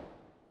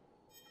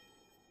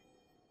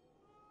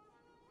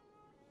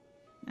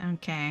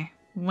 Okay,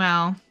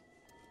 well,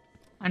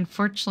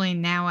 unfortunately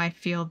now I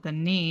feel the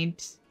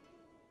need.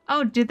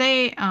 Oh, do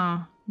they?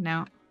 Oh,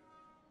 no.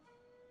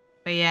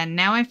 But yeah,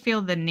 now I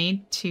feel the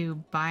need to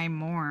buy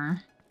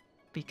more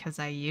because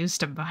I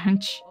used a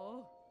bunch.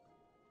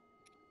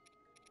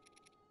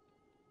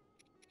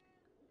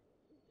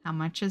 How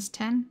much is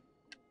 10?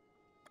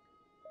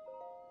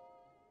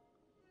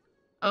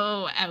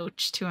 Oh,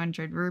 ouch.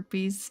 200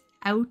 rupees.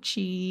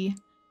 Ouchie.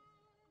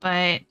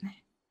 But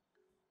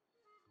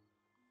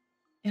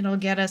it'll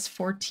get us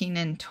 14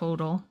 in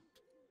total.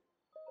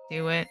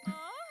 Do it.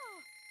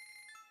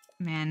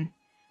 Man.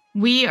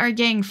 We are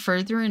getting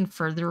further and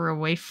further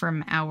away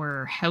from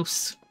our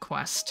house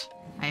quest.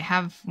 I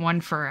have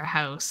one for a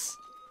house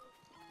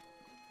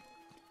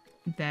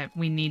that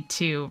we need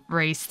to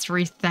raise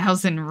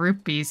 3,000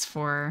 rupees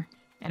for,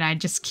 and I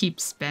just keep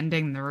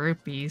spending the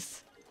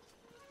rupees.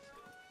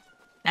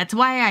 That's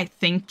why I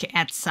think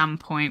at some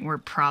point we're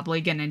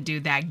probably gonna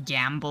do that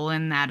gamble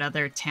in that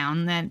other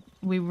town that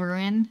we were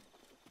in.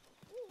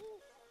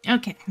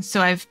 Okay,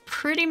 so I've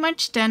pretty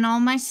much done all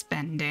my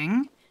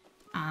spending.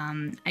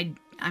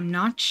 I'm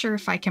not sure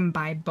if I can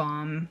buy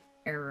bomb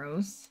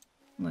arrows.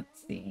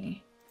 Let's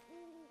see.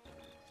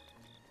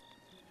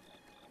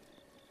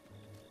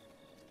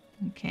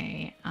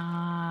 Okay,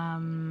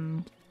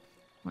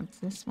 what's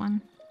this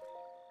one?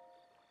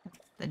 That's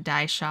the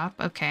dye shop.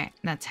 Okay,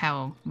 that's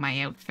how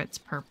my outfit's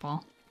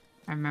purple.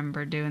 I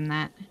remember doing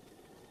that.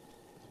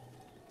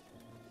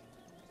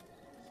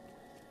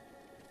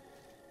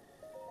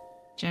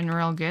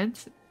 General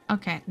goods?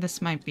 Okay,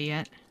 this might be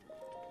it.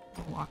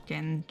 Walk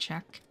in,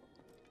 check.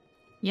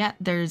 Yeah,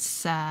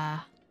 there's, yeah,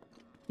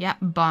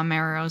 bomb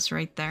arrows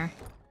right there.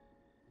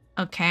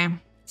 Okay,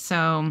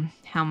 so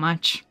how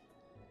much?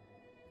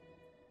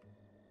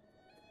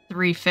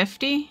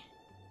 350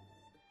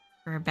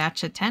 for a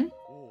batch of 10?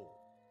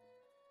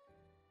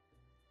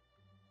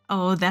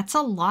 Oh, that's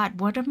a lot.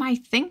 What am I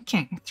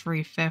thinking?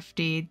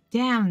 350.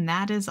 Damn,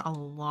 that is a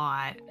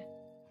lot.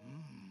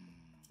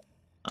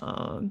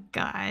 Oh,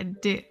 God.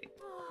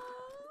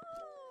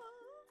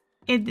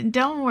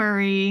 Don't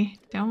worry.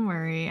 Don't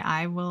worry.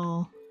 I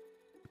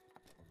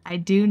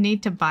do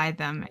need to buy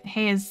them.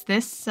 Hey, is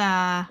this,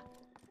 yeah,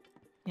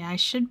 I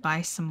should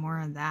buy some more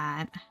of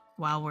that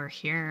while we're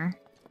here.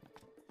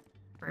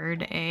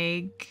 Bird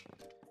egg.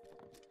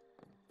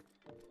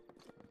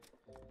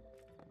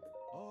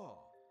 Oh.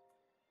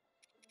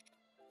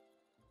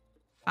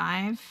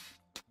 5.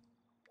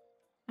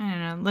 I don't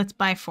know. Let's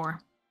buy 4.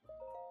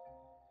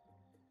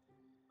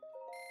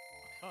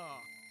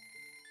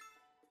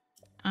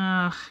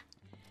 Ugh.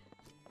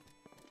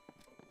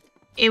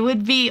 It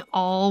would be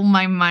all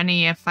my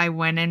money if I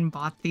went and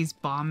bought these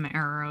bomb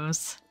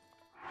arrows.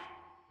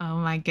 Oh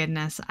my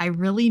goodness. I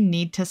really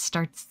need to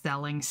start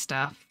selling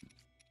stuff.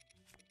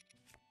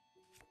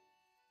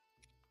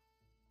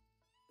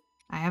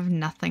 I have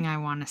nothing I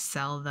want to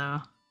sell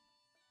though.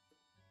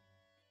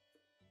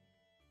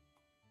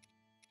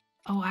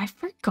 Oh, I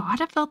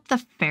forgot about the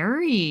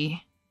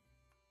ferry.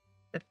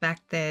 The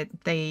fact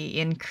that they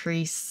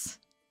increase...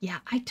 Yeah,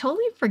 I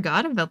totally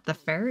forgot about the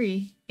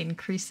ferry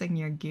increasing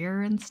your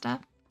gear and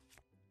stuff.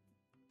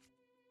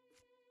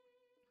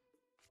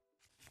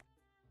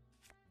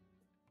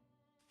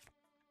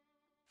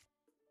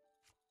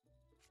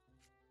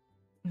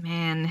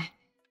 Man.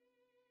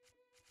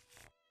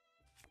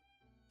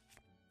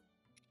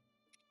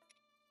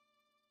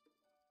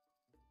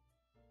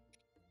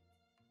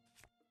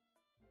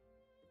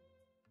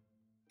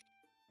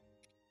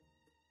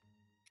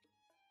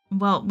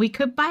 Well, we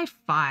could buy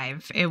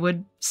 5. It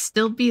would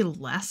still be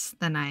less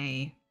than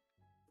I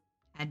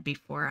had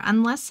before.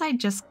 Unless I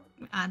just...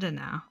 I don't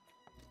know.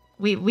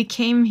 We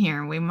came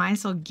here. We might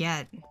as well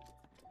get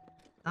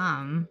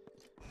some.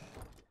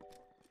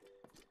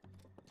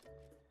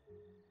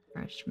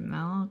 Fresh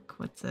milk.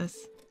 What's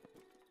this?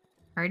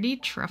 Hearty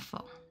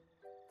truffle.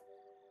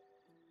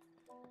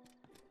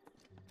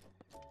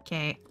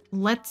 Okay,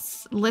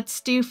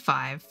 let's do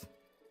 5.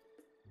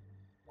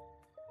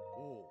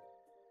 Oh.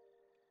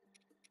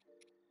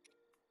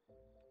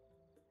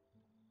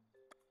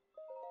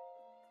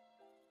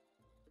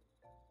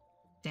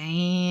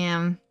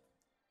 Damn.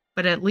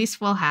 But at least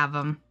we'll have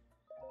them.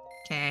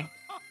 Okay.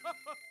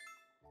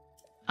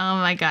 Oh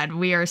my god,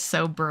 we are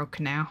so broke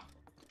now.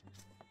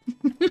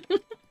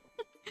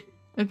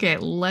 Okay,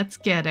 let's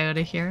get out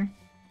of here.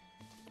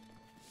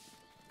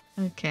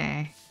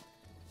 Okay.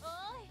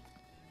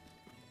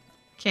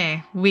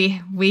 Okay,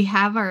 we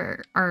have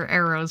our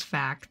arrows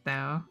back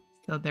though.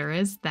 So there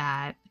is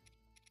that.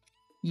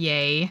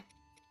 Yay.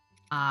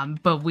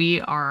 But we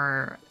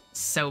are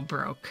so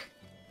broke.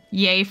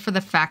 Yay for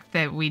the fact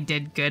that we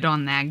did good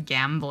on that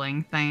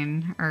gambling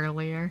thing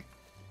earlier.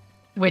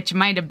 Which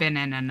might have been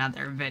in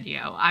another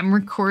video. I'm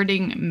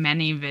recording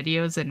many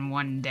videos in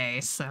one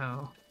day,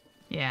 so...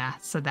 Yeah,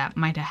 so that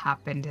might have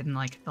happened in,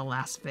 like, the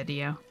last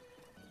video.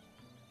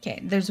 Okay,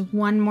 there's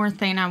one more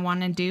thing I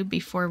want to do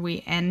before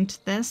we end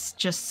this,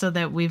 just so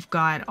that we've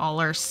got all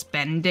our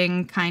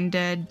spending kind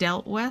of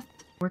dealt with.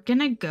 We're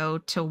gonna go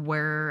to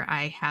where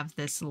I have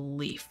this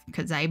leaf,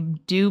 because I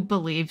do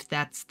believe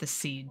that's the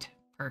seed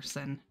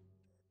person.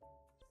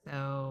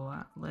 So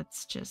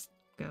let's just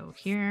go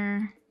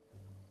here.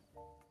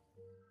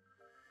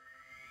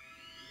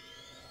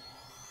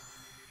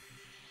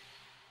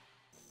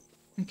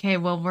 Okay,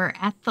 well, we're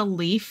at the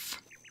leaf,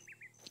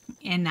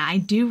 and I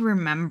do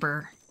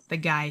remember the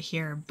guy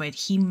here, but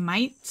he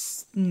might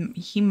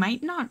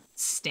not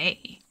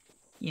stay,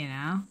 you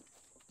know?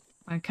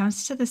 When it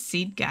comes to the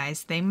seed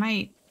guys, they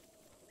might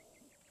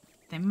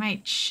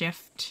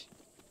shift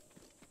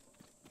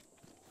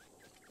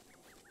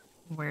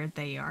where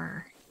they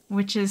are,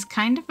 which is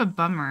kind of a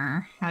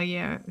bummer. How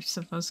you're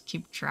supposed to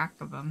keep track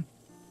of them.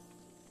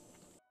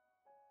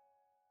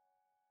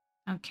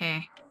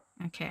 Okay.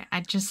 Okay, I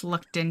just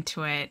looked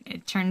into it.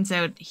 It turns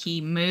out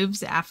he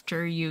moves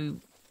after you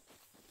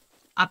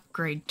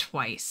upgrade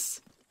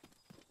twice.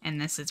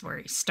 And this is where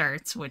he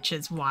starts, which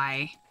is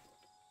why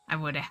I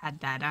would have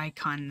had that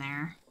icon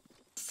there.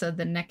 So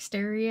the next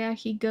area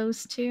he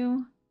goes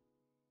to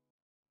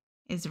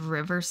is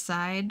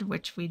Riverside,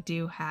 which we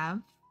do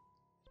have.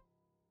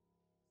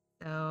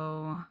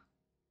 So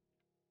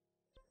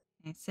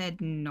I said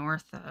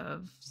north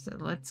of. So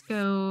let's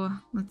go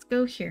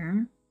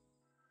here.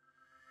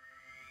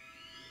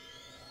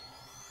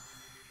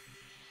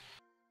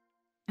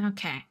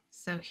 Okay,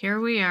 so here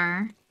we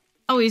are.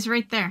 Oh, he's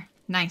right there.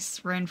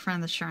 Nice, right in front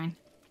of the shrine.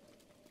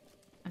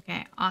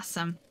 Okay,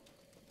 awesome.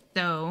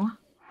 So,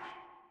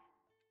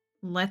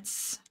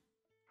 let's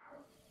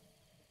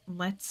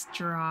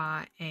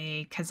draw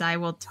a, because I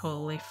will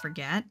totally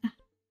forget.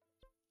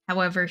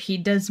 However, he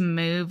does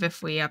move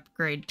if we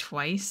upgrade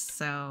twice,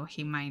 so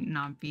he might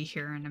not be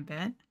here in a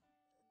bit.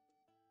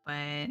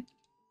 But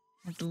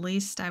at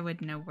least I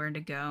would know where to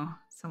go.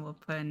 So we'll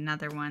put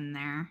another one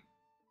there.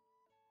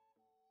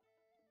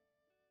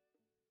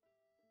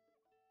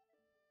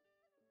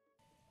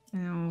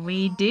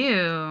 We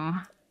do.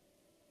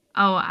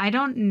 Oh, I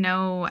don't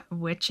know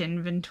which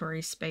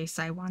inventory space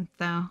I want,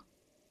 though.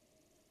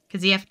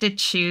 Because you have to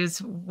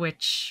choose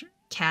which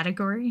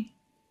category.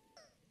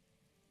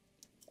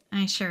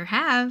 I sure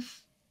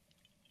have.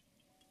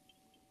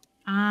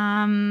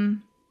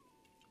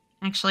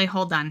 Actually,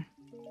 hold on.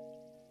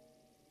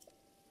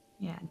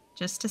 Yeah,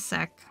 just a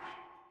sec.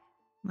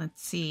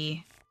 Let's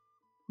see.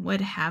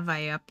 What have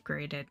I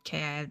upgraded?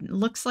 Okay, it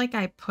looks like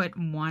I put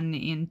one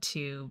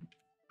into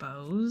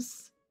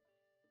bows.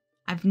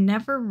 I've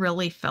never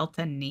really felt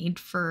a need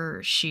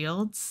for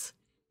shields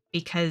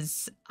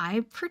because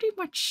I pretty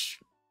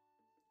much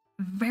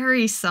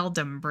very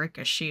seldom break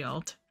a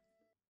shield.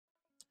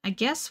 I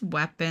guess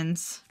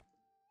weapons.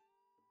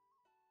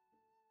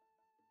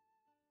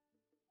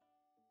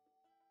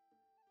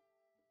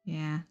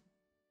 Yeah.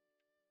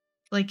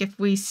 Like if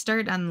we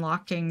start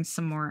unlocking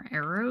some more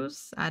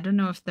arrows, I don't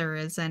know if there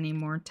is any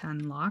more to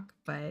unlock,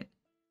 but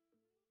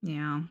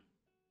yeah.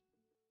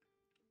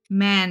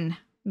 Man,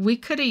 we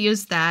could have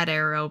used that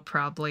arrow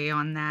probably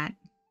on that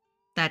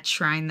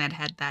shrine that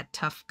had that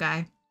tough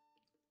guy.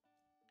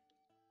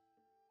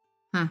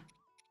 Huh.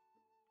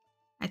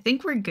 I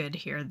think we're good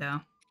here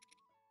though.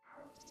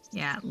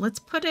 Yeah, let's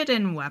put it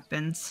in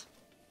weapons.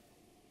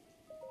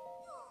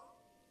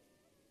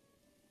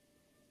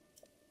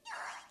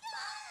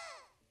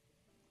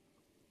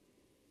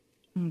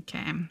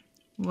 Okay.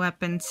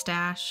 Weapon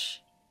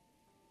stash.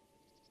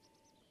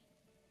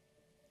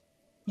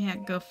 Yeah,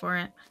 go for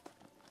it.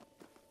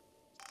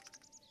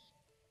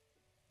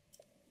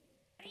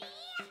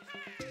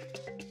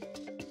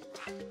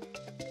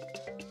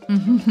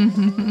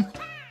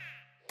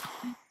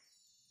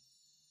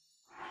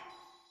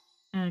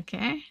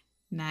 Okay,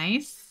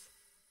 nice.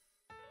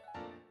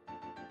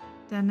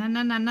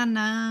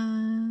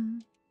 Da-na-na-na-na-na.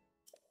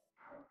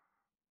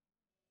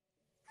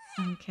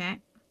 Okay.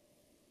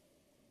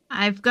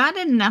 I've got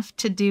enough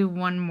to do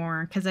one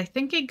more, because I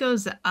think it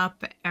goes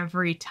up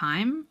every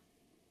time.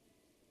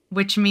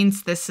 Which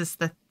means this is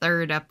the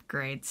third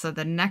upgrade. So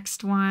the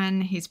next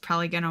one, he's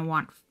probably going to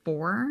want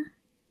 4.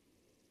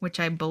 Which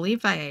I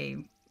believe I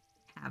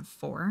have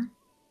 4.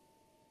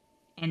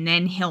 And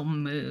then he'll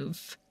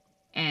move.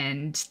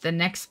 And the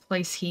next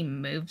place he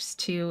moves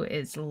to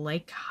is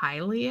Lake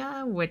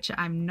Hylia, which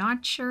I'm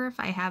not sure if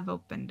I have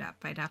opened up.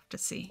 I'd have to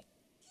see.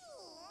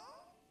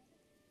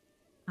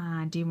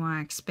 Do you want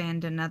to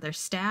expand another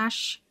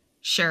stash?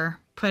 Sure.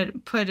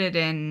 Put it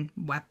in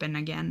weapon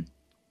again.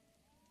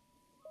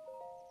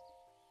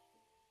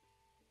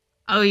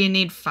 Oh, you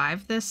need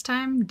 5 this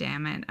time?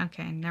 Damn it.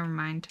 Okay, never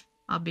mind.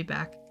 I'll be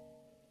back.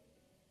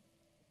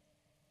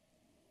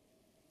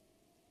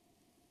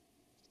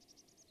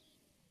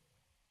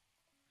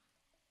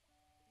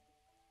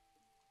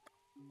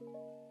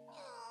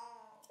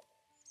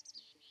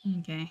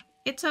 Okay.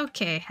 It's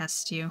okay,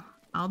 Hestu.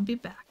 I'll be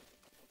back.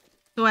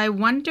 So I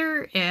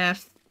wonder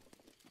if...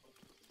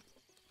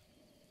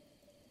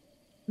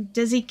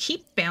 Does he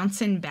keep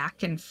bouncing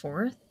back and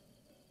forth?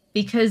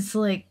 Because,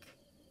 like...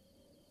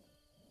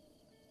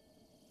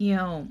 You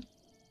know...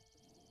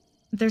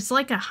 There's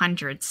like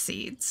 100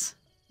 seeds.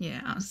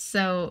 Yeah,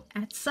 so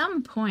at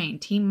some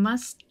point, he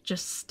must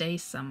just stay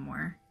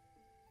somewhere.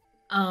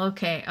 Oh,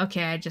 okay.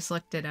 Okay, I just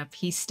looked it up.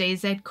 He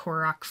stays at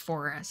Korok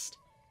Forest.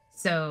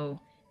 So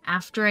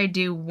after I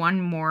do one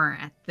more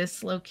at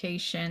this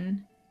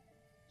location,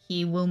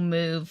 he will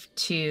move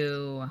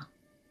to...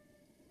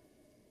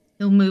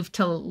 He'll move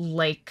to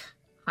Lake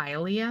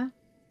Hylia.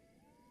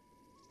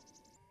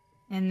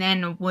 And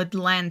then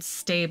Woodland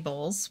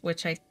Stables,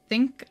 which I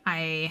think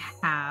I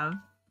have.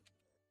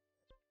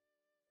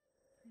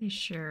 Pretty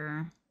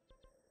sure.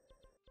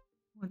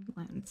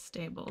 Woodland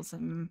Stables.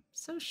 I'm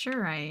so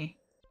sure I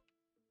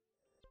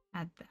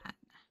had that.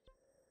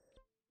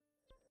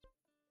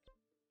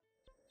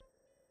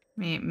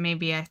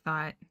 Maybe I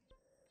thought...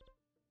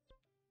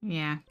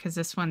 Yeah, because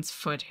this one's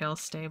Foothill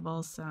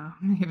Stables, so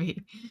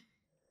maybe...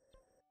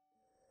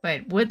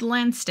 But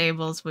Woodland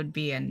Stables would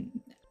be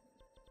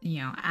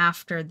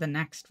after the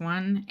next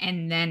one,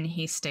 and then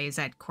he stays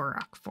at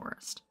Korok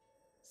Forest.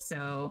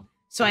 So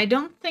I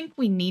don't think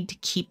we need to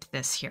keep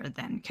this here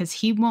then, because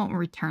he won't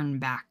return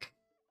back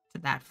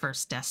to that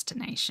first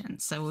destination.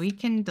 So we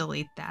can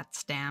delete that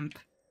stamp,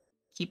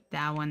 keep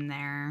that one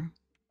there,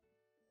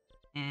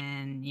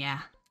 and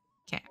yeah,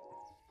 okay.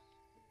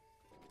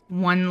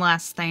 One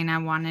last thing I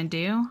want to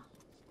do,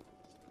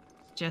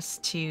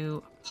 just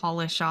to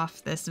polish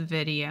off this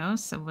video.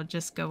 So we'll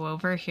just go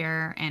over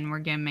here and we're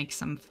gonna make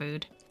some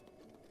food.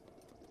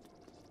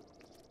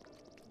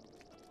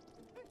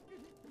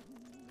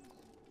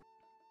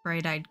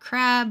 Bright-eyed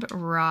crab,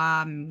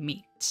 raw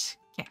meat.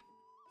 Okay.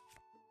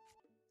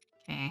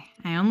 Okay,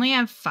 I only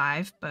have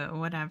 5, but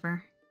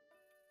whatever.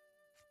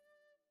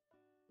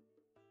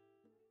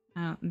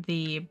 Oh,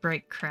 the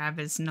bright crab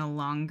is no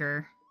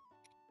longer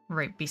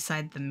right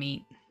beside the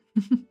meat.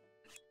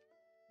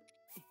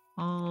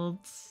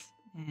 Hold,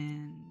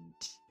 and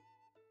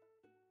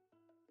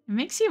it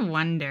makes you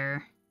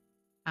wonder.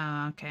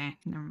 Oh, okay,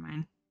 never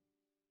mind.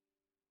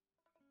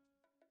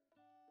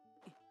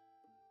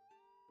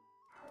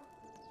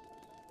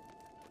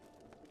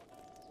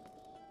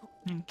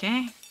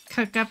 Okay,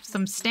 cook up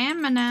some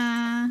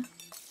stamina.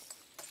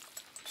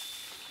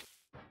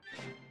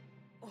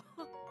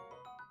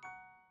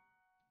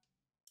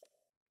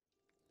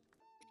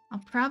 I'll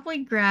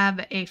probably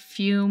grab a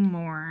few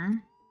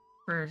more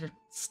for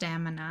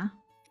stamina.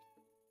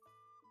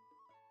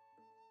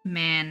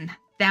 Man,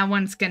 that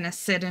one's gonna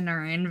sit in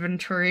our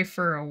inventory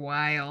for a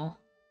while.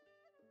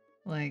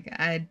 Like,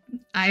 I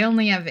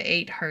only have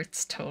 8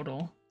 hearts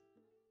total.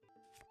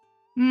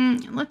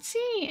 Let's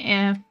see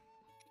if...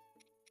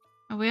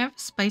 Oh, we have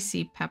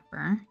spicy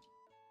pepper.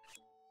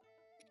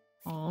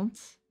 Hold.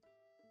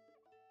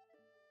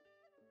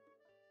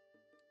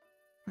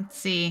 Let's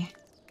see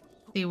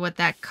what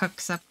that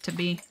cooks up to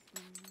be.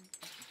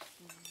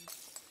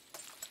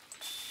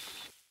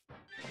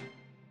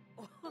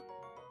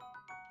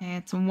 Okay,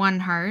 it's 1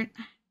 heart.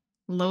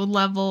 Low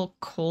level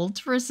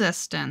cold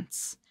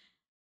resistance.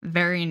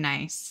 Very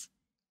nice.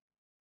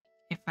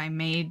 If I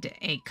made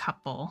a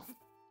couple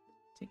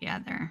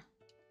together.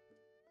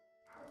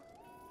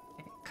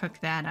 Okay, cook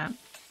that up.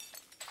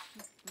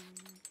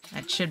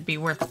 That should be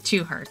worth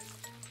 2 hearts.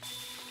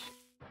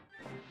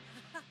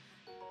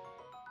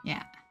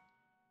 Yeah.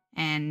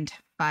 And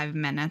 5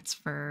 minutes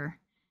for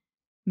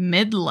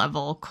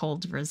mid-level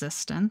cold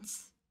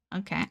resistance.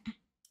 Okay.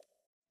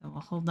 So we'll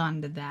hold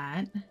on to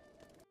that.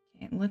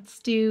 Okay, let's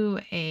do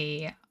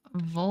a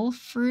vol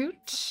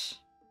fruit.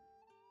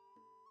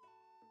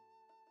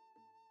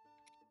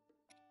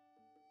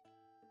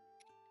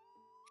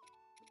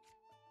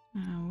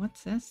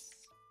 What's this?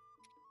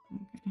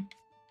 Okay.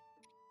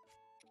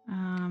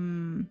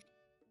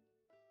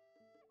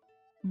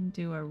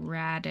 Do a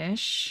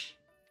radish.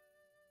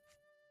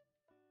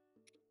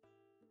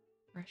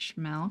 Fresh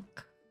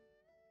milk.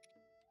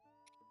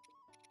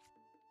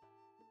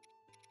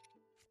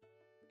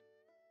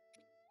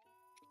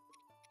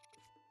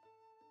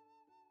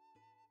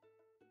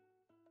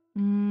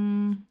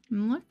 I'm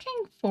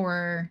looking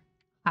for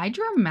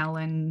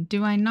hydromelon.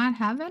 Do I not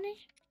have any?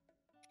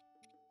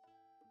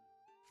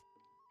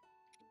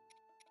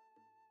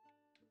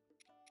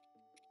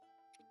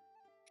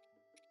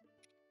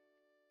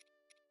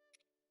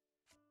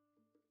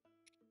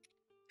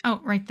 Oh,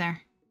 right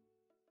there.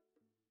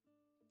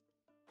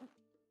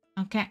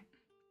 Okay.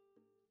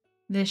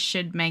 This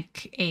should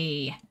make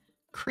a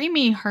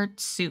creamy heart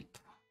soup.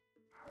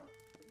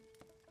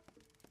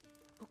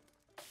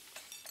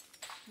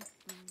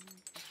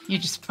 You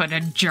just put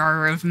a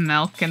jar of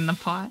milk in the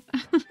pot.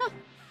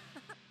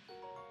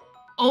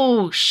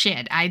 Oh,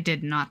 shit. I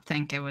did not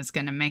think it was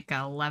going to make a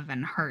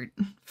 11 heart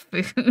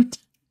food.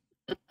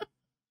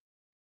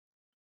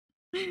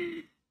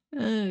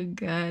 Oh,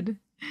 God.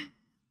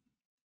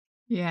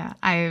 Yeah,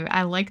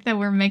 I like that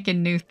we're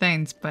making new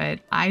things, but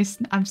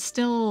I'm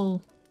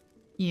still,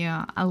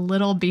 yeah, a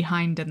little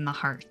behind in the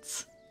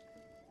hearts.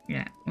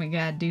 Yeah, we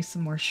gotta do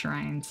some more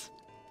shrines.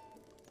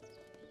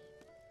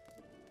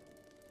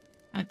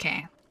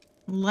 Okay,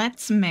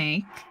 let's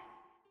make,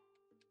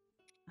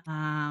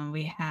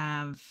 we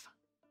have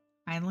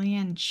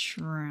Hylian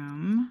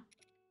Shroom.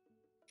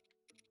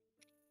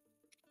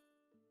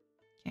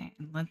 Okay,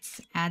 let's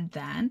add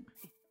that.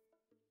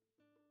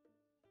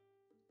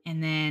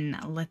 And then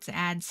let's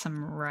add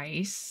some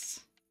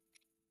rice.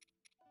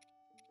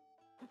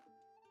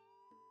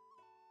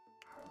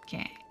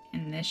 Okay,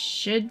 and this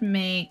should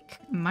make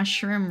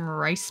mushroom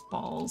rice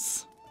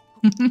balls.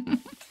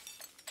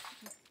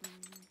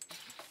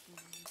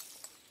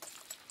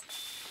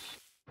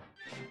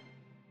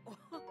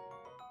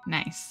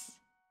 Nice.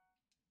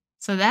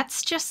 So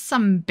that's just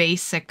some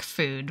basic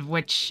food,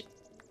 which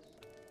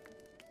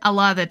a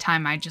lot of the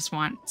time I just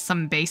want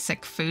some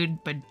basic food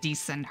but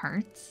decent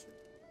hearts.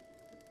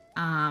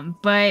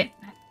 But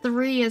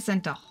 3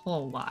 isn't a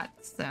whole lot,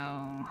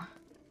 so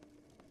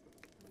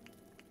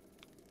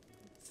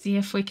see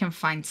if we can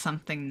find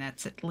something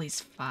that's at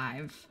least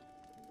 5.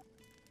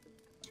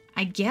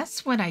 I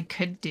guess what I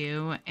could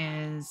do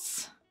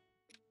is,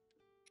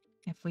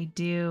 if we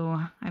do,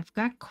 I've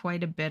got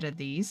quite a bit of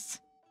these,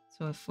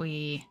 so if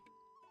we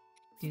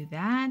do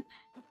that,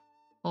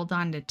 hold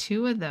on to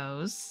 2 of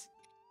those,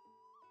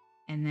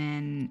 and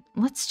then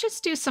let's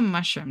just do some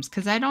mushrooms,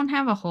 because I don't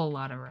have a whole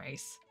lot of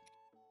rice.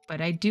 But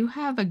I do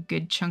have a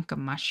good chunk of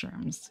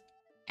mushrooms.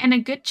 And a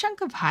good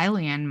chunk of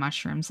Hylian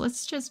mushrooms.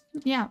 Let's just,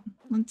 yeah,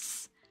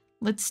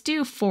 let's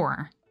do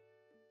 4.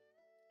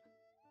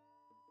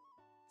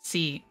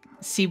 See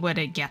what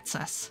it gets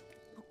us.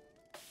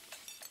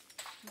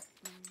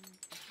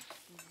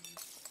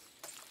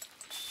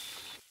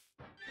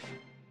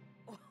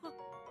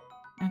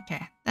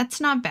 Okay,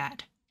 that's not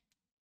bad.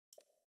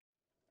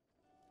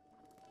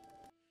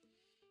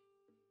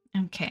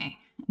 Okay.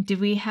 Do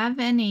we have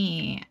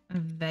any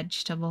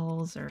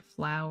vegetables or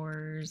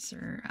flowers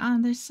or...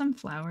 Oh, there's some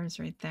flowers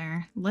right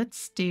there.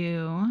 Let's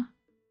do...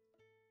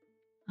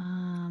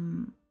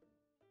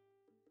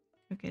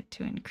 cook it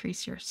to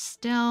increase your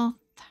stealth.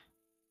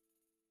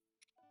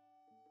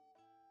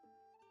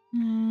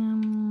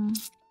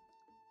 That's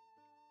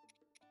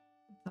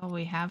all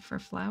we have for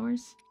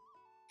flowers.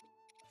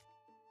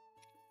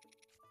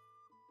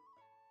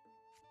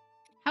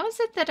 How is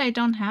it that I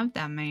don't have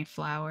that many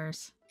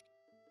flowers?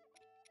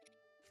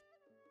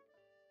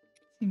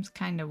 Seems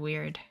kind of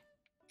weird.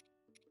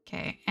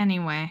 Okay,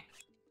 anyway,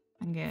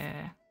 I'm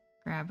gonna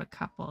Grab a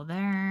couple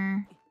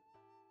there.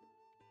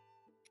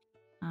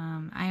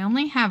 I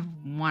only have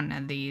one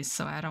of these,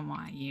 so I don't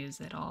want to use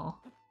it all.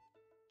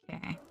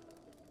 Okay.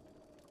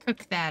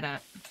 Cook that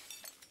up.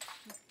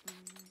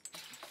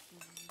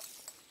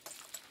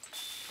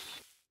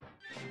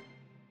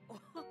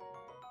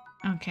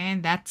 Okay,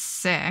 that's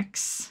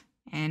 6.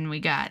 And we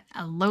got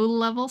a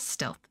low-level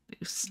stealth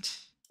boost.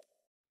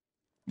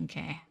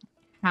 Okay.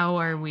 How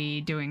are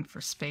we doing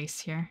for space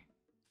here?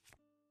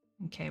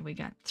 Okay, we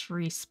got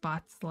 3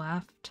 spots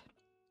left.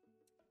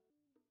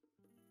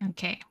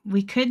 Okay,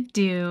 we could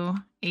do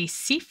a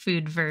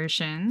seafood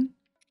version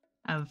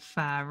of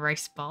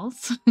rice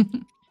balls.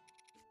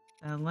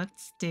 So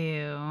let's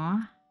do...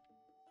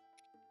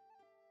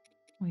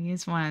 We'll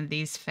use one of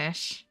these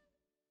fish.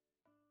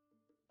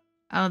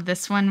 Oh,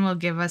 this one will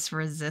give us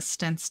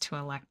resistance to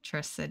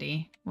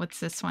electricity. What's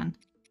this one?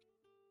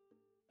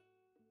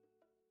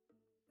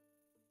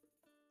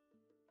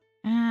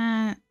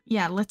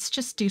 Yeah, let's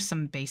just do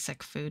some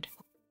basic food.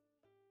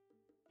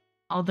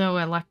 Although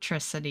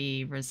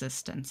electricity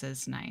resistance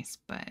is nice,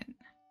 but...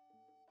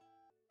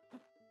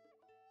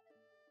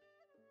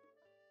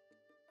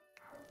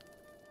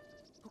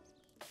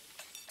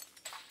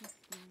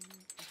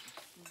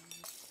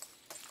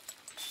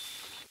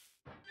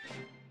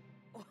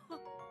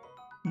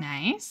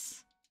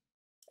 Nice.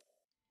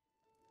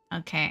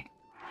 Okay,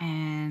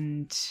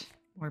 and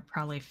we're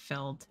probably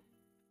filled.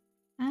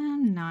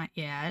 Not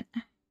yet.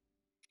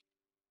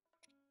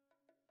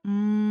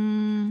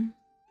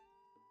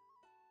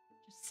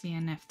 Just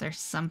seeing if there's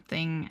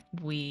something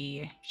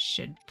we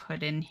should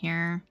put in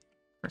here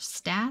for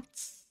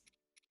stats.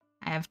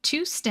 I have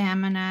 2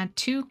 stamina,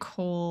 2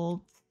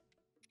 cold.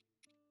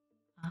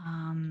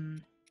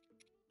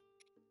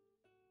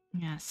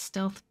 Yeah,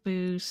 stealth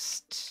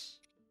boost.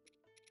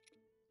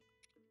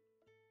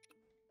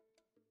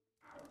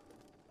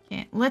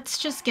 Okay, let's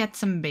just get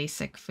some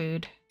basic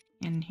food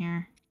in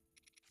here.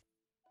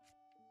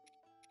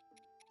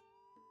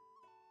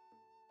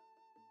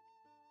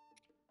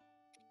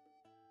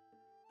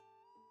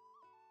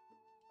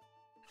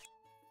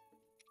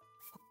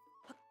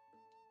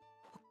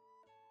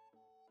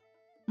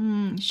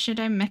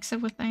 Should I mix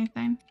it with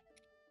anything?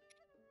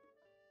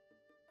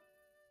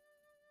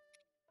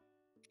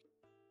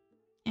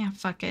 Yeah,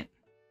 fuck it.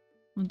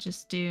 We'll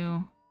just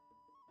do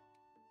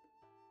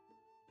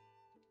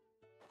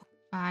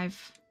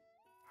 5.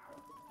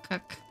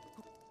 Cook.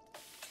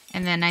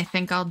 And then I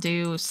think I'll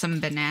do some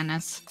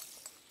bananas.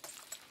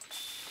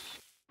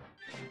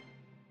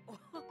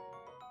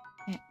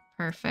 Okay,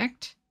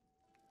 perfect.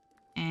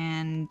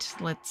 And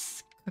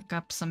let's cook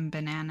up some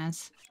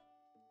bananas.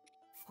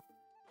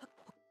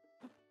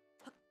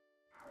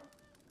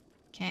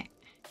 Okay.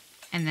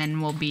 And then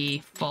we'll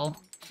be full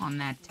on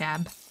that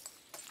tab.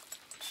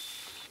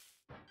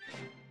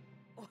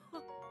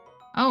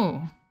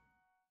 Oh.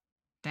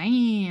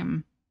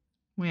 Damn.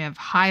 We have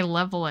high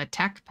level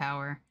attack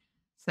power.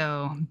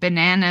 So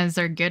bananas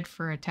are good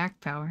for attack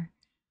power.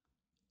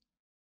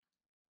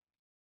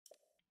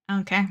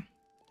 Okay.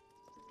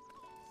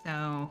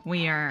 So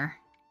we are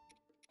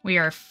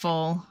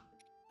full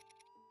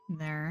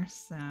there,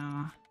 so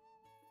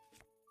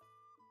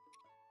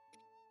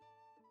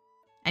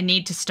I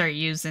need to start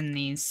using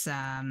these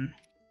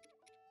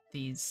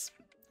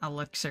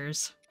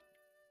elixirs.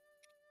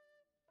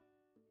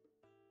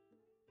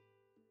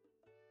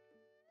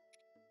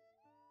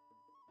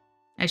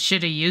 I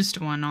should have used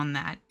one on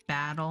that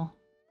battle.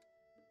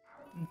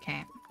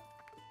 Okay.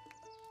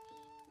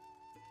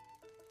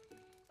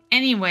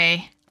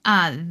 Anyway,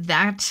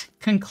 that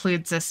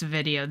concludes this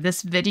video.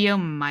 This video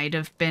might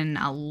have been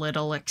a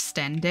little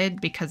extended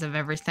because of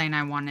everything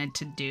I wanted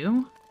to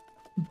do,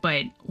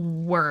 but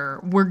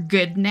we're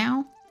good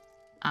now.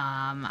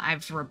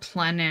 I've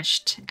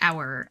replenished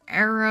our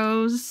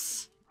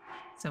arrows,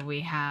 so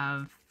we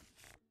have,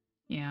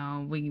 you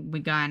know, we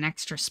got an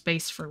extra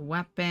space for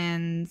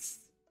weapons,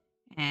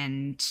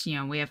 and you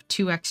know, we have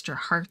 2 extra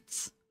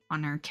hearts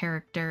on our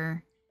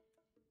character,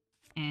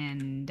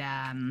 and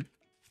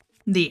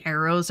the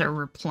arrows are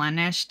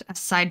replenished,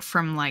 aside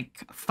from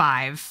like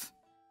 5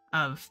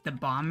 of the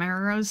bomb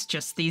arrows.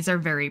 Just these are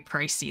very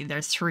pricey. They're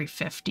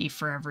 $350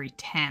 for every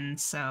 10,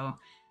 so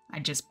I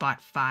just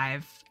bought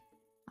 5.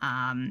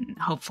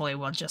 Hopefully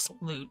we'll just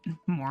loot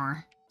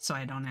more so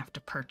I don't have to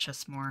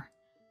purchase more.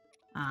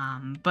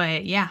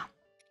 But yeah.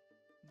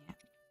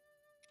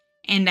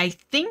 And I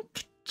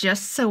think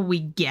just so we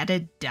get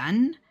it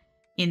done,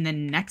 in the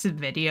next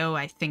video,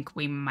 I think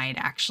we might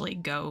actually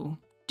go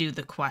do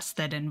the quest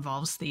that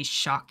involves these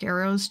shock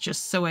arrows,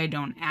 just so I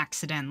don't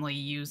accidentally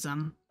use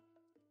them.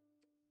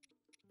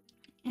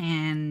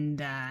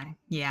 And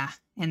yeah,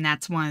 and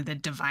that's one of the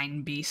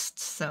divine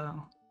beasts,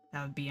 so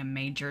that would be a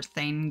major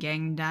thing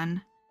getting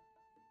done.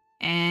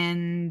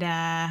 And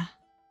yeah,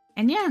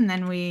 and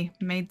then we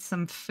made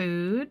some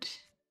food.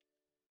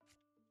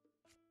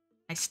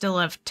 I still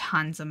have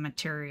tons of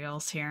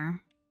materials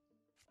here.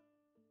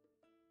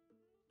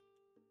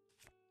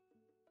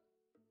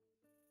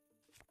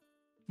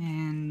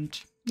 And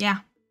yeah,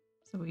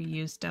 so we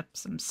used up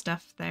some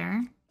stuff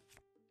there.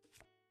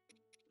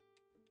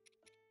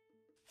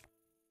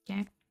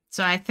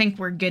 So I think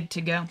we're good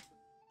to go.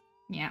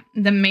 Yeah,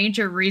 the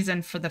major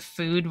reason for the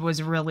food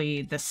was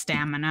really the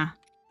stamina.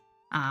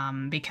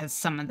 Because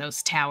some of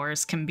those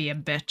towers can be a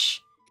bitch.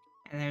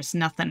 And there's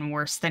nothing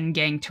worse than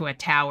getting to a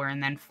tower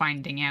and then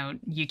finding out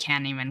you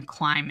can't even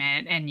climb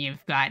it and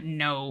you've got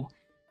no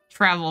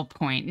travel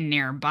point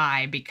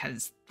nearby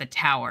because the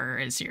tower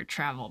is your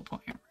travel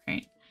point,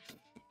 right?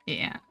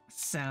 Yeah,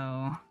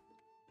 so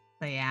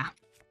yeah.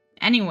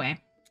 Anyway,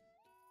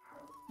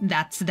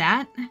 that's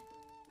that.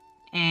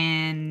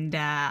 And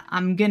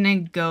I'm gonna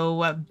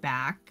go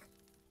back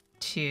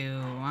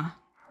to...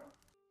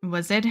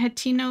 Was it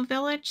Hatino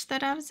Village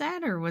that I was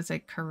at, or was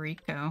it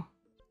Kariko?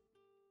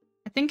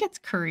 I think it's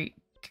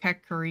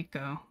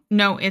Kakariko.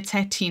 No, it's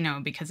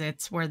Hatino because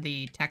it's where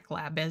the tech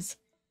lab is.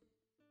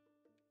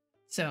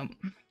 So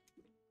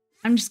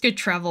I'm just gonna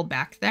travel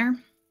back there.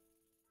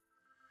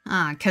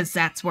 Because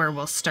that's where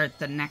we'll start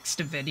the next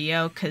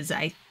video. Because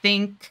I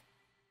think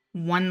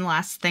one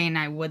last thing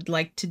I would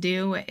like to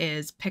do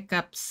is pick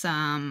up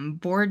some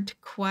board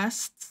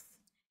quests.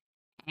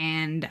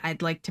 And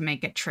I'd like to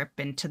make a trip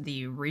into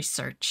the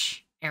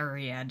research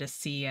area to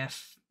see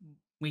if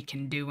we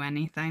can do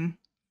anything.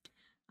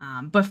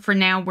 But for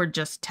now, we're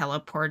just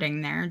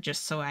teleporting there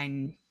just so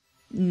I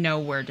know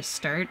where to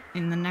start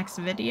in the next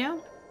video.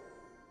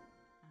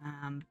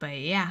 But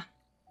yeah,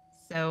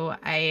 so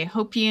I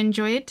hope you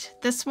enjoyed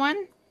this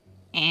one,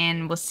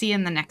 and we'll see you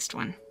in the next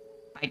one.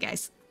 Bye,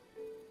 guys.